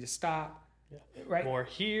 when they need to stop. Right. More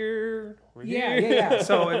here. Yeah.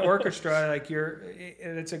 So an orchestra, like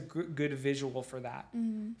it's a good visual for that.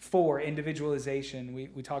 4, individualization.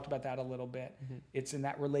 We talked about that a little bit. It's in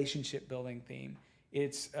that relationship building theme.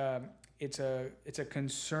 It's a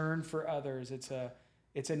concern for others. It's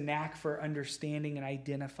a knack for understanding and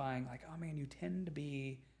identifying. Like, oh man, you tend to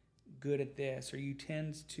be good at this, or you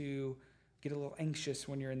tend to get a little anxious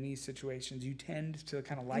when you're in these situations. You tend to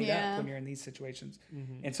kind of light up when you're in these situations.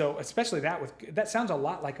 And so especially that sounds a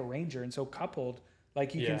lot like a ranger. And so coupled,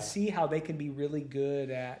 like you can see how they can be really good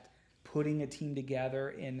at putting a team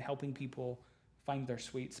together and helping people find their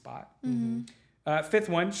sweet spot. 5th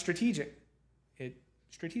one, strategic. I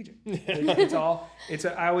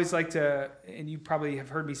always like to, and you probably have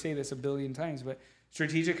heard me say this a billion times, but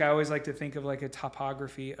strategic, I always like to think of like a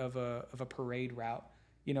topography of a parade route.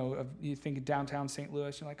 You know, you think of downtown St.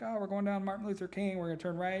 Louis, you're like, oh, we're going down Martin Luther King, we're going to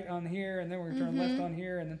turn right on here, and then we're going to turn left on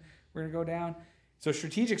here, and then we're going to go down. So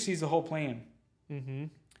strategic sees the whole plan.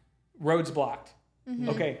 Roads blocked.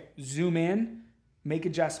 Okay, zoom in, make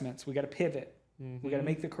adjustments. We got to pivot. We got to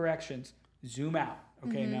make the corrections. Zoom out.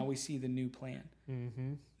 Okay, now we see the new plan.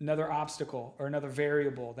 Another obstacle or another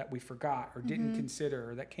variable that we forgot or didn't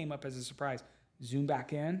consider or that came up as a surprise. Zoom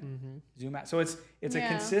back in, zoom out. So it's a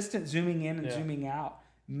consistent zooming in and zooming out.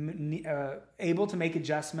 Able to make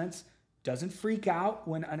adjustments, doesn't freak out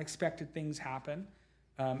when unexpected things happen.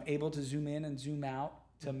 Able to zoom in and zoom out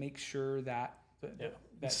to make sure that.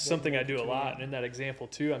 That's something I do a lot in that example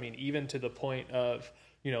too. I mean, even to the point of,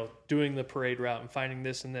 you know, doing the parade route and finding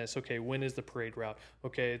this and this. Okay, when is the parade route?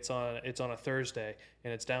 Okay, it's on a Thursday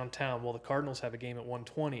and it's downtown. Well, the Cardinals have a game at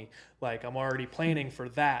 1:20. Like, I'm already planning for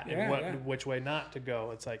that and which way not to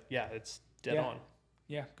go. It's like, it's dead on.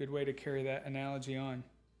 Yeah, good way to carry that analogy on.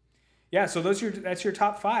 Yeah, so that's your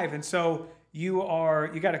top 5, and so you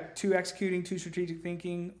got 2 executing, 2 strategic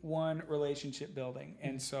thinking, 1 relationship building,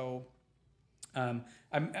 and so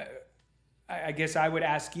I guess I would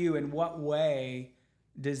ask you, in what way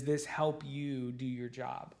does this help you do your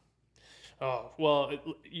job? Oh, well,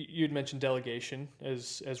 you'd mentioned delegation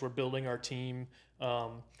as we're building our team.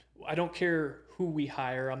 I don't care who we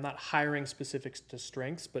hire. I'm not hiring specifics to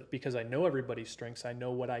strengths, but because I know everybody's strengths, I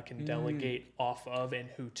know what I can delegate off of and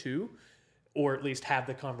who to, or at least have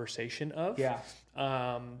the conversation of. Yeah.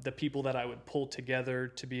 The people that I would pull together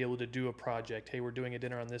to be able to do a project. Hey, we're doing a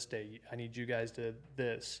dinner on this day. I need you guys to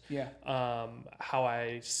this. Yeah. How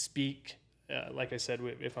I speak. Like I said,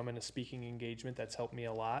 if I'm in a speaking engagement, that's helped me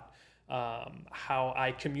a lot. How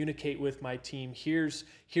I communicate with my team. Here's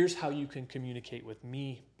how you can communicate with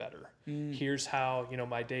me better. Here's how,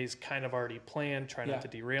 my day's kind of already planned. Try not to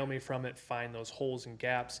derail me from it. Find those holes and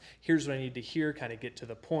gaps. Here's what I need to hear. Kind of get to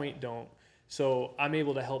the point. So I'm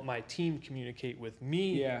able to help my team communicate with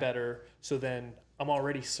me better. So then I'm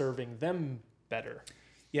already serving them better.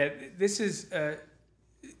 Yeah, this is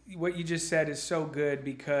what you just said is so good,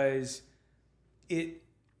 because it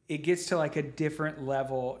gets to like a different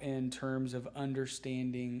level in terms of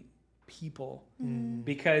understanding people,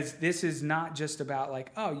 because this is not just about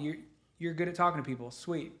like, oh, you're good at talking to people.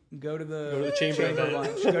 Sweet. Go to the chamber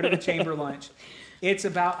lunch. Go to the chamber lunch. It's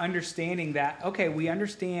about understanding that, okay, we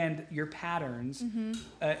understand your patterns.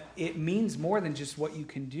 It means more than just what you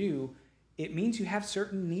can do. It means you have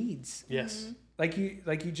certain needs. Yes. Like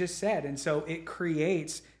you just said. And so it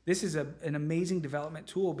creates, this is an amazing development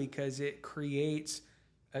tool, because it creates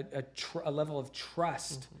a level of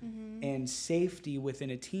trust and safety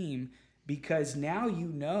within a team because now you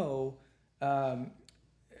know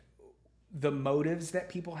the motives that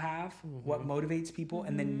people have, what motivates people,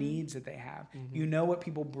 and the needs that they have. You know what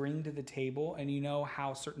people bring to the table, and you know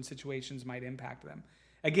how certain situations might impact them.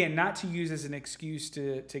 Again, not to use as an excuse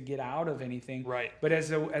to get out of anything, right? But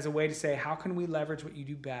as a way to say, how can we leverage what you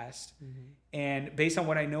do best? And based on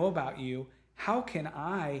what I know about you, how can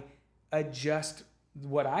I adjust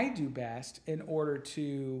what I do best in order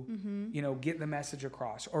to, get the message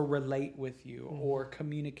across or relate with you or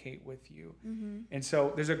communicate with you. And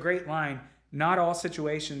so there's a great line, not all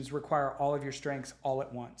situations require all of your strengths all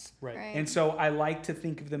at once. Right. And so I like to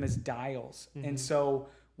think of them as dials. And so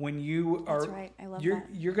when you are, That's right. I love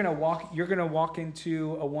you're going to walk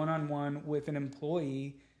into a one-on-one with an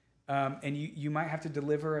employee, and you might have to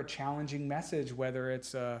deliver a challenging message, whether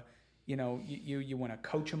it's, you want to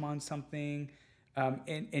coach them on something.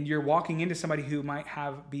 And you're walking into somebody who might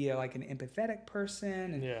be like an empathetic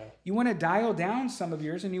person, and you want to dial down some of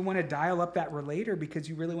yours, and you want to dial up that relator because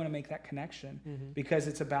you really want to make that connection, because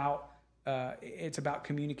it's about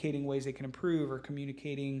communicating ways they can improve, or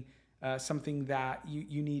communicating something that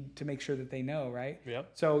you need to make sure that they know, right? Yep.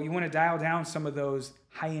 So you want to dial down some of those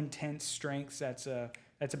high intense strengths that's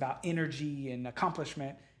about energy and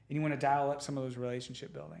accomplishment. And you want to dial up some of those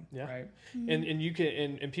relationship building, right? And you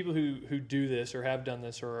can, and people who do this or have done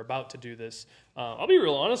this or are about to do this, I'll be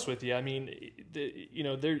real honest with you. I mean,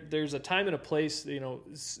 there's a time and a place.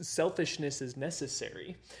 Selfishness is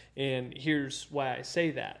necessary, and here's why I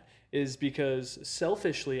say that is because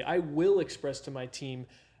selfishly, I will express to my team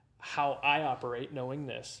how I operate, knowing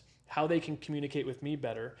this, how they can communicate with me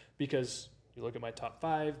better, because you look at my top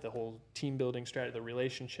 5, the whole team building strategy, the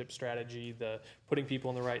relationship strategy, the putting people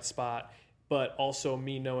in the right spot, but also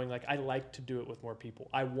me knowing like I like to do it with more people.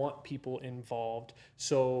 I want people involved.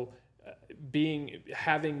 So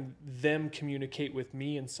having them communicate with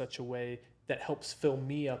me in such a way that helps fill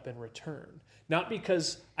me up in return. Not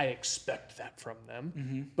because I expect that from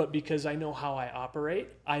them, but because I know how I operate.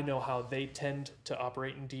 I know how they tend to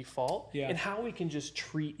operate in default, and how we can just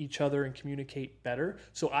treat each other and communicate better.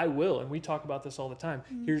 So I will, and we talk about this all the time.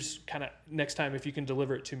 Here's kind of next time, if you can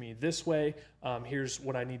deliver it to me this way, here's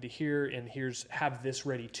what I need to hear, and have this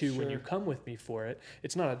ready too when you come with me for it.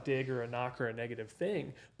 It's not a dig or a knock or a negative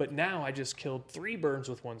thing, but now I just killed 3 birds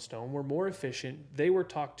with one stone. We're more efficient. They were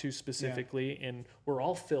talked to specifically, and we're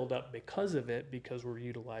all filled up because of it, because we're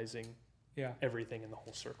utilizing everything in the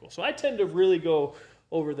whole circle. So I tend to really go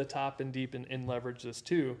over the top and deep and leverage this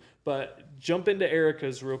too. But jump into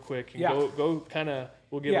Erica's real quick and go kind of,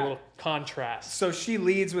 we'll give a little contrast. So she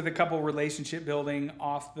leads with a couple relationship building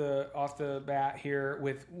off the bat here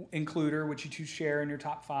with Includer, which you two share in your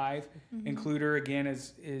top 5. Includer again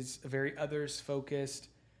is a very others focused.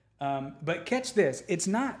 But catch this, it's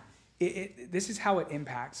not. This is how it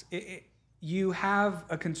impacts. You have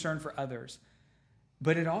a concern for others,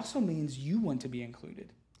 but it also means you want to be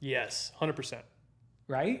included. Yes, 100%.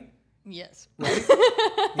 Right? Yes. Right?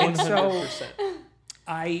 And so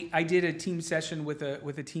I did a team session with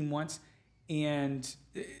a team once, and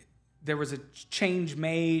there was a change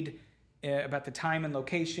made about the time and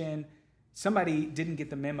location. Somebody didn't get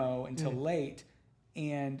the memo until late,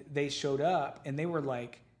 and they showed up, and they were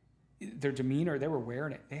like, their demeanor, they were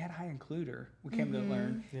wearing it. They had high Includer, we came to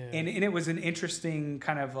learn. Yeah. And it was an interesting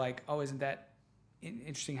kind of like, oh, isn't that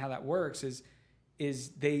interesting how that works, is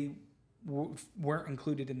they weren't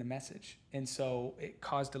included in the message. And so it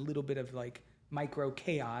caused a little bit of like micro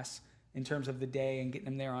chaos in terms of the day and getting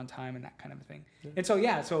them there on time and that kind of thing. Yeah. And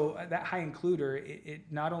so, that high Includer, it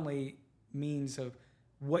not only means of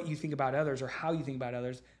what you think about others or how you think about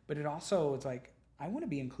others, but it also, it's like, I want to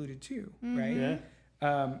be included too, right? Yeah.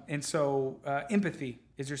 And so empathy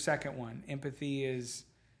is your second one. Empathy is,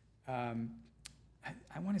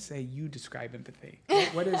 I want to say you describe empathy.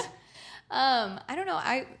 What is? I don't know.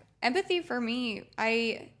 Empathy for me,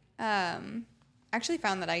 I actually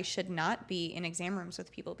found that I should not be in exam rooms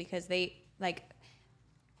with people because they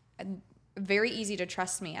very easy to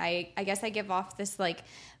trust me. I guess I give off this like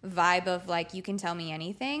vibe of like, you can tell me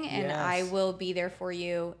anything and I will be there for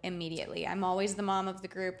you immediately. I'm always the mom of the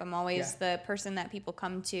group. I'm always the person that people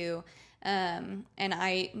come to. And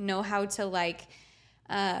I know how to like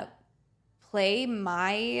play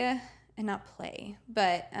my, and not play,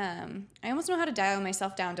 but I almost know how to dial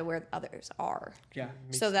myself down to where others are. Yeah.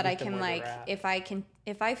 So that I can like, if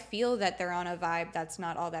I feel that they're on a vibe that's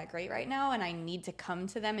not all that great right now and I need to come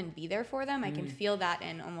to them and be there for them, I can feel that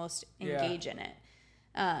and almost engage in it.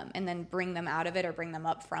 And then bring them out of it or bring them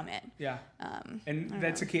up from it. Yeah. And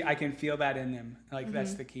that's the key. I can feel that in them. Like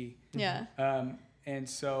that's the key. Yeah. And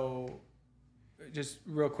so just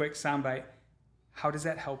real quick soundbite. How does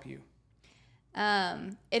that help you?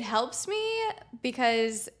 It helps me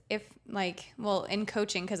because in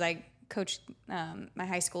coaching, because I coach my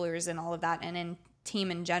high schoolers and all of that, and in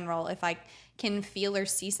team in general, if I can feel or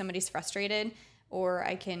see somebody's frustrated, or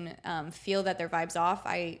I can feel that their vibe's off,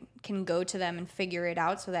 I can go to them and figure it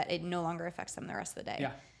out so that it no longer affects them the rest of the day.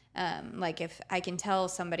 Yeah. Like if I can tell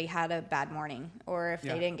somebody had a bad morning, or if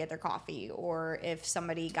they didn't get their coffee, or if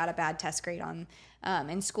somebody got a bad test grade on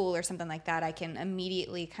in school or something like that, I can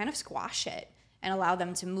immediately kind of squash it and allow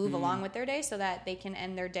them to move along with their day so that they can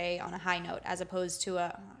end their day on a high note, as opposed to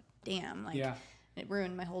it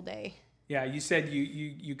ruined my whole day. Yeah, you said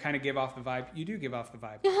you kind of give off the vibe. You do give off the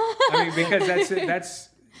vibe. I mean, because that's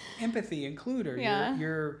empathy, includer. Yeah.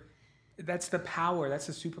 That's the power. That's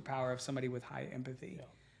the superpower of somebody with high empathy.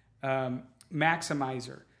 Yeah.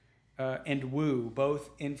 Maximizer and woo, both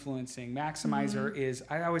influencing. Maximizer is,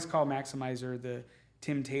 I always call Maximizer the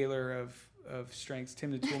Tim Taylor of strengths,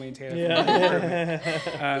 Tim the Toolman Taylor.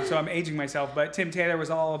 Yeah. So I'm aging myself, but Tim Taylor was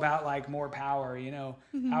all about like more power.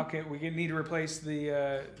 How can we need to replace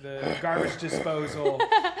the garbage disposal?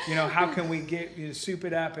 How can we get soup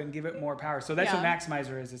it up and give it more power? So that's what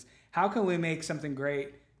Maximizer is how can we make something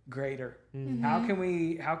greater? Mm-hmm.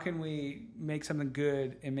 How can we make something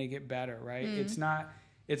good and make it better? Right? Mm-hmm.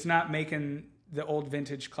 It's not making the old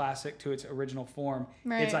vintage classic to its original form.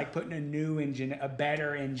 Right. It's like putting a new engine, a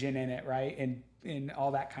better engine in it, right? And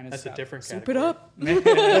all that kind of stuff. That's a different Soup category. it up.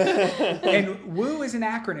 And WOO is an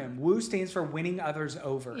acronym. WOO stands for winning others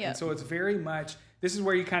over. Yep. And so it's very much, this is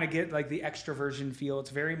where you kind of get like the extroversion feel.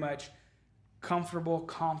 It's very much comfortable,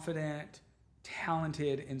 confident,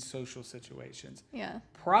 talented in social situations. Yeah.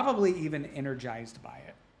 Probably even energized by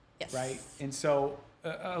it. Yes. Right? And so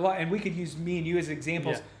a lot, and we could use me and you as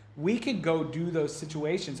examples. Yeah. We could go do those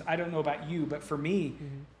situations. I don't know about you, but for me,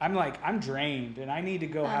 I'm drained and I need to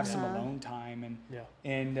go have some alone time.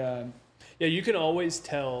 You can always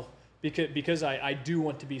tell because I do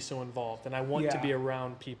want to be so involved and I want to be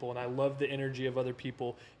around people and I love the energy of other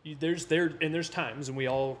people. There's times, and we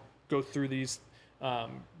all go through these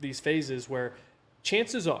phases where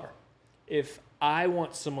chances are, if I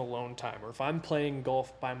want some alone time, or if I'm playing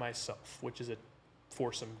golf by myself, which is a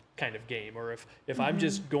foursome kind of game, or if I'm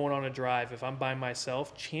just going on a drive, if I'm by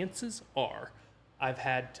myself, chances are I've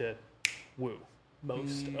had to woo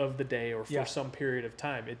most of the day or for some period of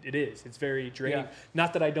time. It's very draining.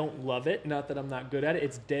 Not that I don't love it, not that I'm not good at it.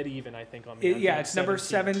 It's dead even, I think, on me. It's number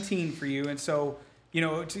 17 for you. And so,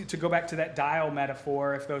 to go back to that dial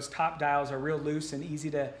metaphor, if those top dials are real loose and easy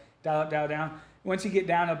to dial up, dial down, once you get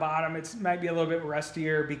down to the bottom, it might be a little bit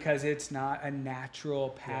rustier because it's not a natural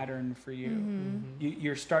pattern for you.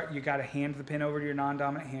 Mm-hmm. You got to hand the pin over to your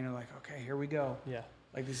non-dominant hand. You're like, okay, here we go. Yeah.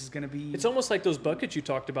 Like this is going to be. It's almost like those buckets you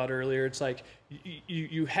talked about earlier. It's like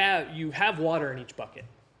you have water in each bucket.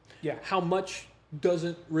 Yeah. How much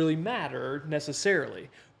doesn't really matter necessarily,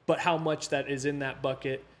 but how much that is in that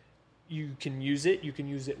bucket, you can use it. You can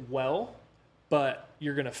use it well, but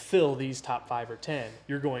you're going to fill these top 5 or 10.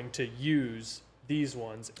 You're going to use these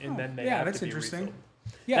ones, and then they have to be refilled.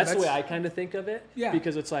 Yeah, that's the way I kind of think of it. Yeah.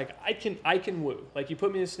 Because it's like I can woo. Like you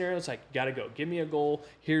put me in a scenario, it's like gotta go. Give me a goal.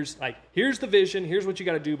 Here's the vision. Here's what you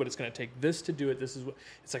got to do. But it's gonna take this to do it. This is what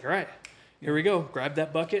it's like. All right, here we go. Grab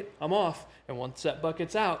that bucket. I'm off. And once that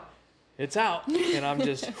bucket's out, it's out, and I'm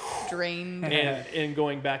just drained and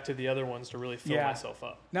going back to the other ones to really fill myself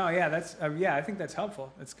up. No, that's I think that's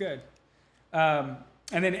helpful. That's good.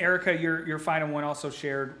 And then Erica, your final one also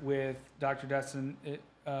shared with Dr. Dustin.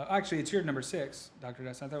 Actually, it's your number 6, Dr.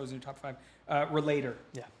 Dustin. I thought it was in your top 5. Relator.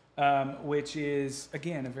 Yeah. Which is,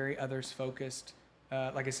 again, a very others-focused.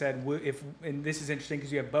 Like I said, and this is interesting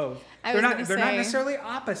because you have both. They're not necessarily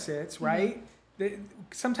opposites, right? Mm-hmm.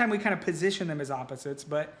 Sometimes we kind of position them as opposites,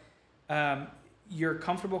 but you're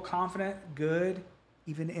comfortable, confident, good,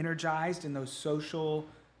 even energized in those social,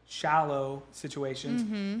 shallow situations,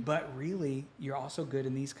 but really you're also good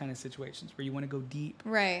in these kind of situations where you want to go deep.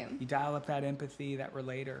 Right. You dial up that empathy, that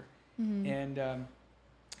relator. And and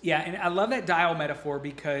I love that dial metaphor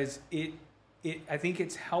because I think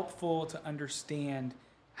it's helpful to understand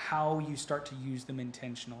how you start to use them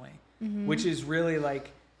intentionally, which is really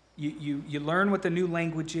like you learn what the new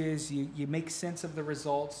language is, you make sense of the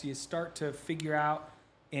results, you start to figure out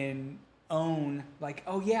and own, like,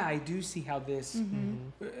 oh yeah, I do see how this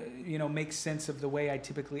makes sense of the way I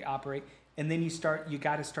typically operate. And then you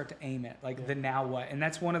got to start to aim it, like the now what. And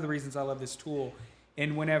that's one of the reasons I love this tool.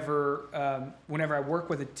 And whenever I work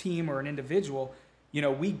with a team or an individual,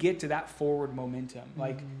 we get to that forward momentum.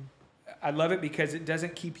 Like I love it because it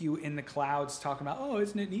doesn't keep you in the clouds talking about, oh,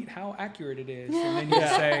 isn't it neat how accurate it is? And then you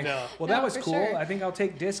say, well, that was cool. Sure. I think I'll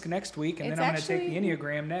take DISC next week, and then I'm going to take the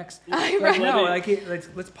Enneagram next.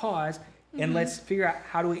 Let's pause and let's figure out,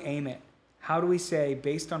 how do we aim it? How do we say,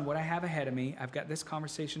 based on what I have ahead of me, I've got this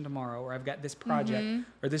conversation tomorrow, or I've got this project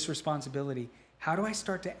or this responsibility. How do I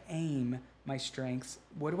start to aim my strengths?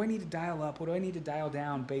 What do I need to dial up? What do I need to dial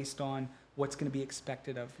down based on what's going to be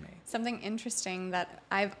expected of me? Something interesting that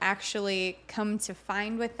I've actually come to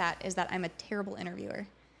find with that is that I'm a terrible interviewer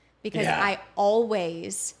because I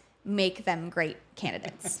always make them great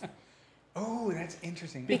candidates. Oh, that's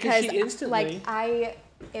interesting. Because she instantly, like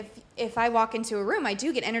if I walk into a room, I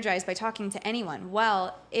do get energized by talking to anyone.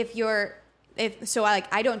 Well,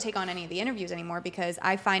 I don't take on any of the interviews anymore because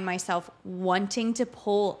I find myself wanting to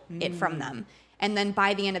pull it from them, and then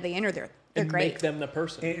by the end of the interview, they're great. Make them the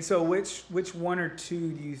person. And so which one or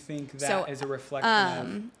two do you think that is a reflection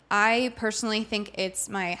of? I personally think it's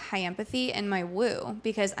my high empathy and my woo,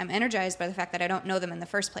 because I'm energized by the fact that I don't know them in the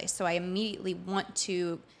first place. So I immediately want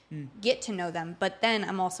to get to know them, but then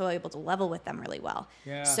I'm also able to level with them really well.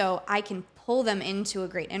 Yeah. So I can pull them into a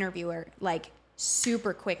great interviewer like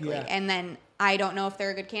super quickly. And then I don't know if they're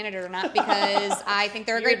a good candidate or not because I think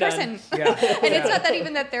they're a great person. Yeah. And it's not that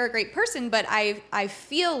even that they're a great person, but I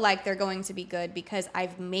feel like they're going to be good because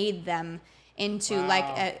I've made them into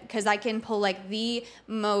because I can pull like the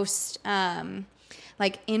most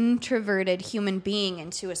like introverted human being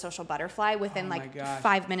into a social butterfly within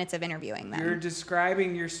 5 minutes of interviewing them. You're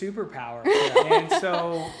describing your superpower.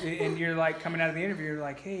 and you're like coming out of the interview, you're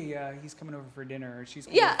like, hey, he's coming over for dinner, or she's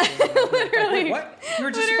coming over for dinner. Literally. Like, what? You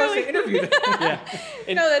were just supposed to interview them.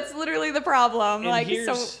 No, that's literally the problem. And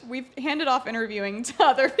So we've handed off interviewing to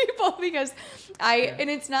other people because and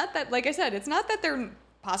it's not that, like I said, it's not that they're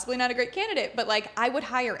possibly not a great candidate, but like I would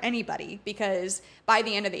hire anybody because by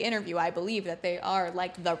the end of the interview, I believe that they are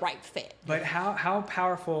like the right fit. But how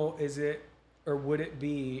powerful is it, or would it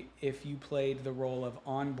be, if you played the role of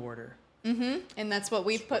onboarder? Mm-hmm. And that's what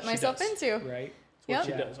we've put myself into. Right. That's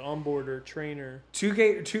what she does. Onboarder, trainer. Two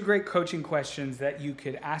great coaching questions that you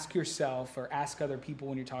could ask yourself or ask other people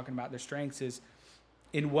when you're talking about their strengths is,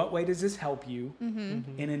 in what way does this help you? And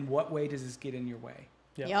in what way does this get in your way?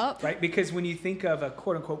 Yep. Right? Because when you think of a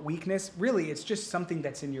quote unquote weakness, really it's just something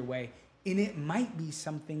that's in your way. And it might be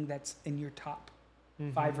something that's in your top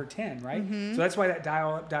 5 or 10, right? So that's why that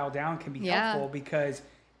dial up, dial down can be helpful, because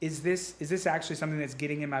is this actually something that's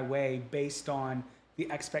getting in my way based on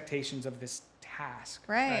the expectations of this task?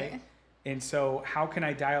 Right? And so how can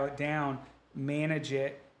I dial it down, manage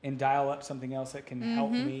it, and dial up something else that can help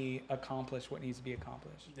me accomplish what needs to be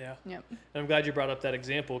accomplished? Yeah. Yep. And I'm glad you brought up that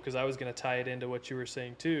example, because I was going to tie it into what you were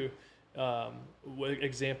saying too. What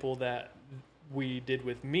example that we did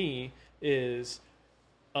with me is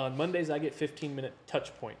on Mondays I get 15-minute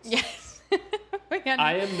touch points. Yes.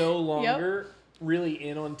 I am no longer really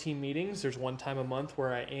in on team meetings. There's one time a month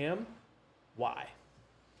where I am. Why?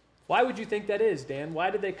 Why would you think that is, Dan? Why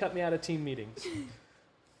did they cut me out of team meetings?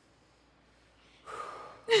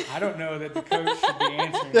 I don't know that the coach should be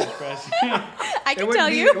answering this question. I can tell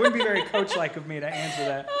you. It wouldn't be very coach-like of me to answer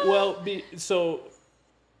that. Well,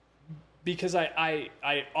 because I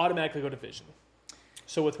automatically go to vision.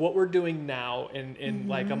 So with what we're doing now, and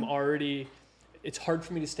like I'm already, it's hard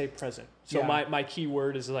for me to stay present. So my key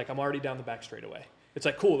word is like I'm already down the back straightaway. It's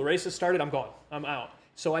like, cool, the race has started, I'm gone, I'm out.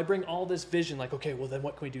 So I bring all this vision, like, okay, well then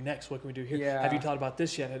what can we do next? What can we do here? Yeah. Have you thought about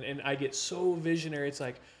this yet? And I get so visionary. It's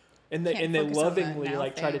like, and they lovingly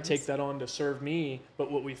like try to take that on to serve me. But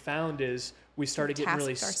what we found is we started getting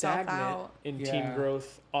really stagnant in team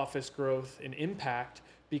growth, office growth, and impact,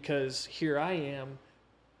 because here I am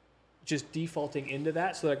just defaulting into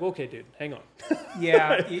that. So like, okay, dude, hang on.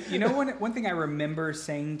 Yeah. You know, one thing I remember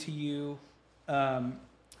saying to you, I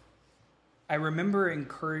remember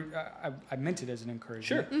I meant it as an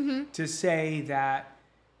encouragement. Sure. To say that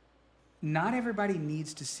not everybody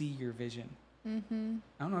needs to see your vision. I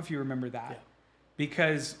don't know if you remember that,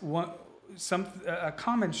 because a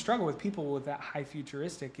common struggle with people with that high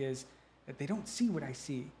futuristic is that they don't see what I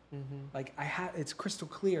see. Like it's crystal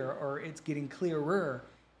clear, or it's getting clearer,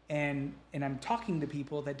 and I'm talking to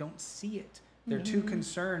people that don't see it. They're too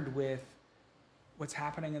concerned with what's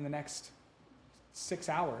happening in the next 6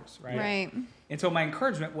 hours, right? Right. And so my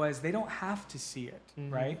encouragement was they don't have to see it,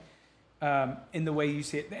 right? In the way you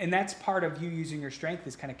see it. And that's part of you using your strength,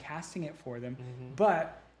 is kind of casting it for them,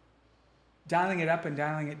 but dialing it up and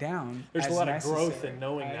dialing it down. There's a lot of growth in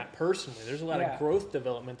knowing that personally. There's a lot of growth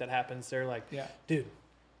development that happens there. Like, dude,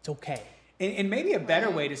 it's okay. And maybe a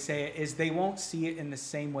better way to say it is they won't see it in the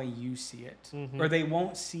same way you see it, or they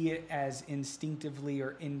won't see it as instinctively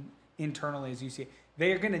or internally as you see it.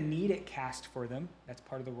 They are going to need it cast for them. That's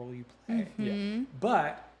part of the role you play. Yeah.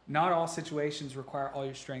 But not all situations require all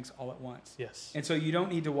your strengths all at once. Yes. And so you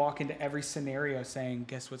don't need to walk into every scenario saying,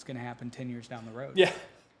 guess what's going to happen 10 years down the road. Yeah.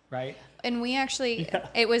 Right? And we actually,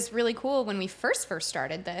 it was really cool when we first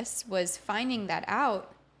started this, was finding that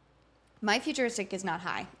out. My futuristic is not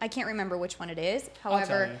high. I can't remember which one it is.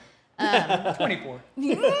 However, 24.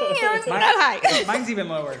 It's not high. Mine's even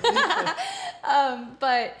lower.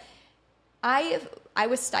 But I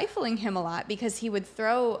was stifling him a lot because he would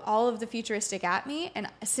throw all of the futuristic at me, and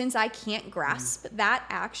since I can't grasp that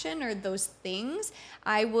action or those things,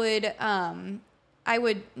 I would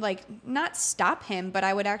like not stop him, but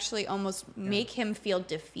I would actually almost make him feel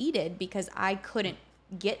defeated because I couldn't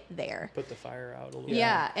get there. Put the fire out a little.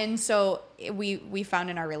 Yeah, and so we found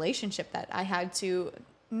in our relationship that I had to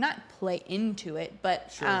not play into it,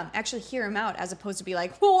 but actually hear him out as opposed to be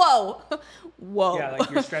like, whoa. Yeah, like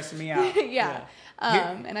you're stressing me out. Yeah.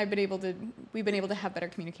 And we've been able to have better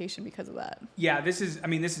communication because of that. Yeah, this is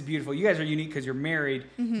beautiful. You guys are unique because you're married.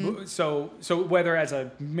 So whether as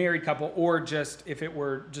a married couple or just if it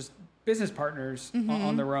were just business partners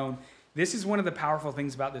on their own, this is one of the powerful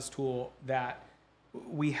things about this tool that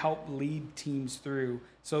we help lead teams through.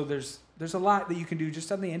 So there's a lot that you can do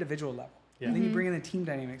just on the individual level. Yeah. And then you bring in the team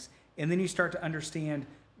dynamics, and then you start to understand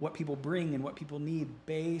what people bring and what people need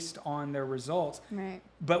based on their results. Right.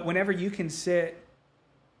 But whenever you can sit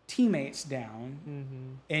teammates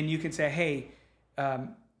down and you can say, hey,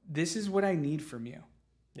 this is what I need from you.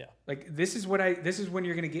 Yeah. Like this is when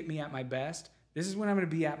you're going to get me at my best. This is when I'm going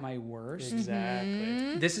to be at my worst.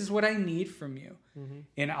 Exactly. This is what I need from you.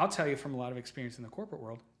 And I'll tell you from a lot of experience in the corporate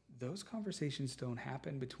world, those conversations don't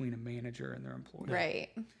happen between a manager and their employee. Right.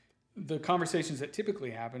 The conversations that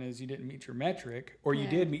typically happen is you didn't meet your metric or you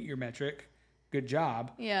did meet your metric. Good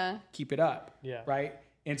job. Yeah. Keep it up. Yeah. Right.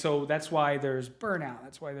 And so that's why there's burnout.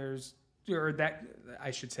 That's why that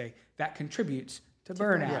contributes to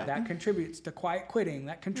burnout. Yeah. That contributes to quiet quitting.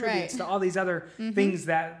 That contributes to all these other things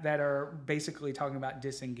that are basically talking about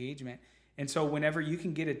disengagement. And so whenever you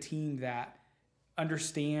can get a team that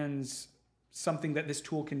understands something that this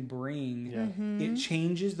tool can bring, it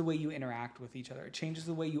changes the way you interact with each other. It changes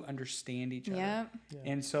the way you understand each other. Yeah.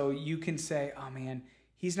 And so you can say, oh man,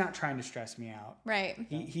 he's not trying to stress me out. Right.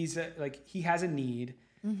 He has a need.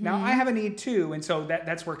 Now I have a need too. And so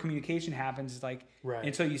that's where communication happens is like,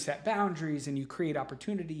 and so you set boundaries and you create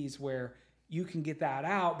opportunities where you can get that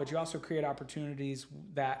out, but you also create opportunities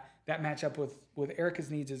that match up with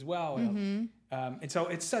Erica's needs as well. And so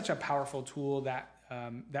it's such a powerful tool that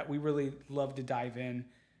we really love to dive in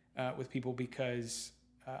with people because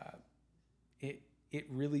it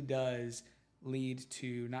really does lead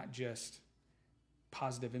to not just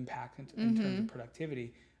positive impact in terms of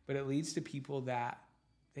productivity, but it leads to people that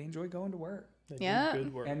they enjoy going to work. They do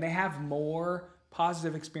good work. And they have more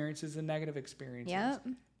positive experiences than negative experiences. Yep.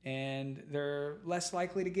 And they're less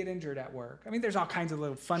likely to get injured at work. I mean, there's all kinds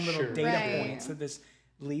of fun little data points that this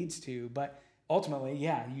leads to. But ultimately,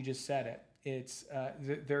 you just said it. It's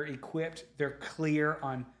they're equipped. They're clear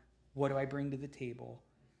on what do I bring to the table.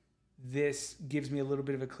 This gives me a little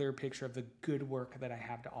bit of a clear picture of the good work that I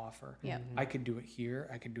have to offer. Yep. I could do it here.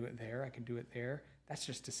 I can do it there. I can do it there. That's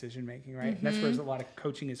just decision making, right? And that's where a lot of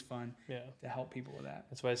coaching is fun to help people with that.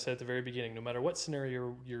 That's why I said at the very beginning, no matter what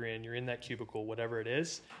scenario you're in that cubicle, whatever it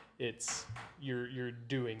is, it's you're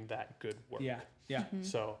doing that good work. Yeah.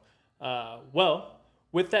 So,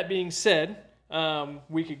 with that being said,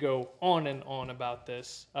 we could go on and on about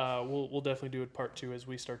this. We'll definitely do a part 2 as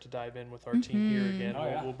we start to dive in with our team here again.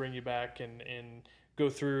 We'll bring you back and go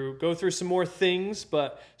through some more things,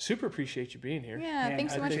 but super appreciate you being here. Yeah, Man,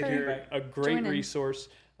 thanks so much for you're a great joining. resource.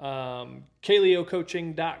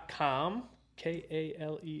 KaleoCoaching.com.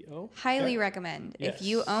 Kaleo. Highly recommend. Yes. If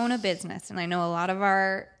you own a business, and I know a lot of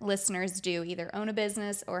our listeners do either own a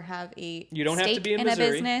business or have a You don't have to stake be in a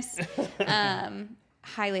Missouri. business,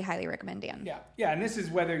 highly recommend Dan. Yeah. And this is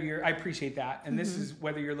whether I appreciate that. And this is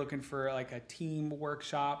whether you're looking for like a team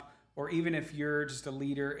workshop or even if you're just a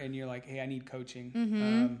leader and you're like, hey, I need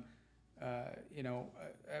coaching.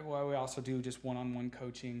 We also do just one-on-one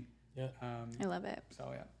coaching. Yeah. I love it. So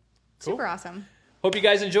yeah. Cool. Super awesome. Hope you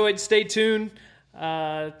guys enjoyed. Stay tuned.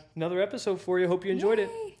 Another episode for you. Hope you enjoyed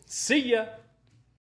it. See ya.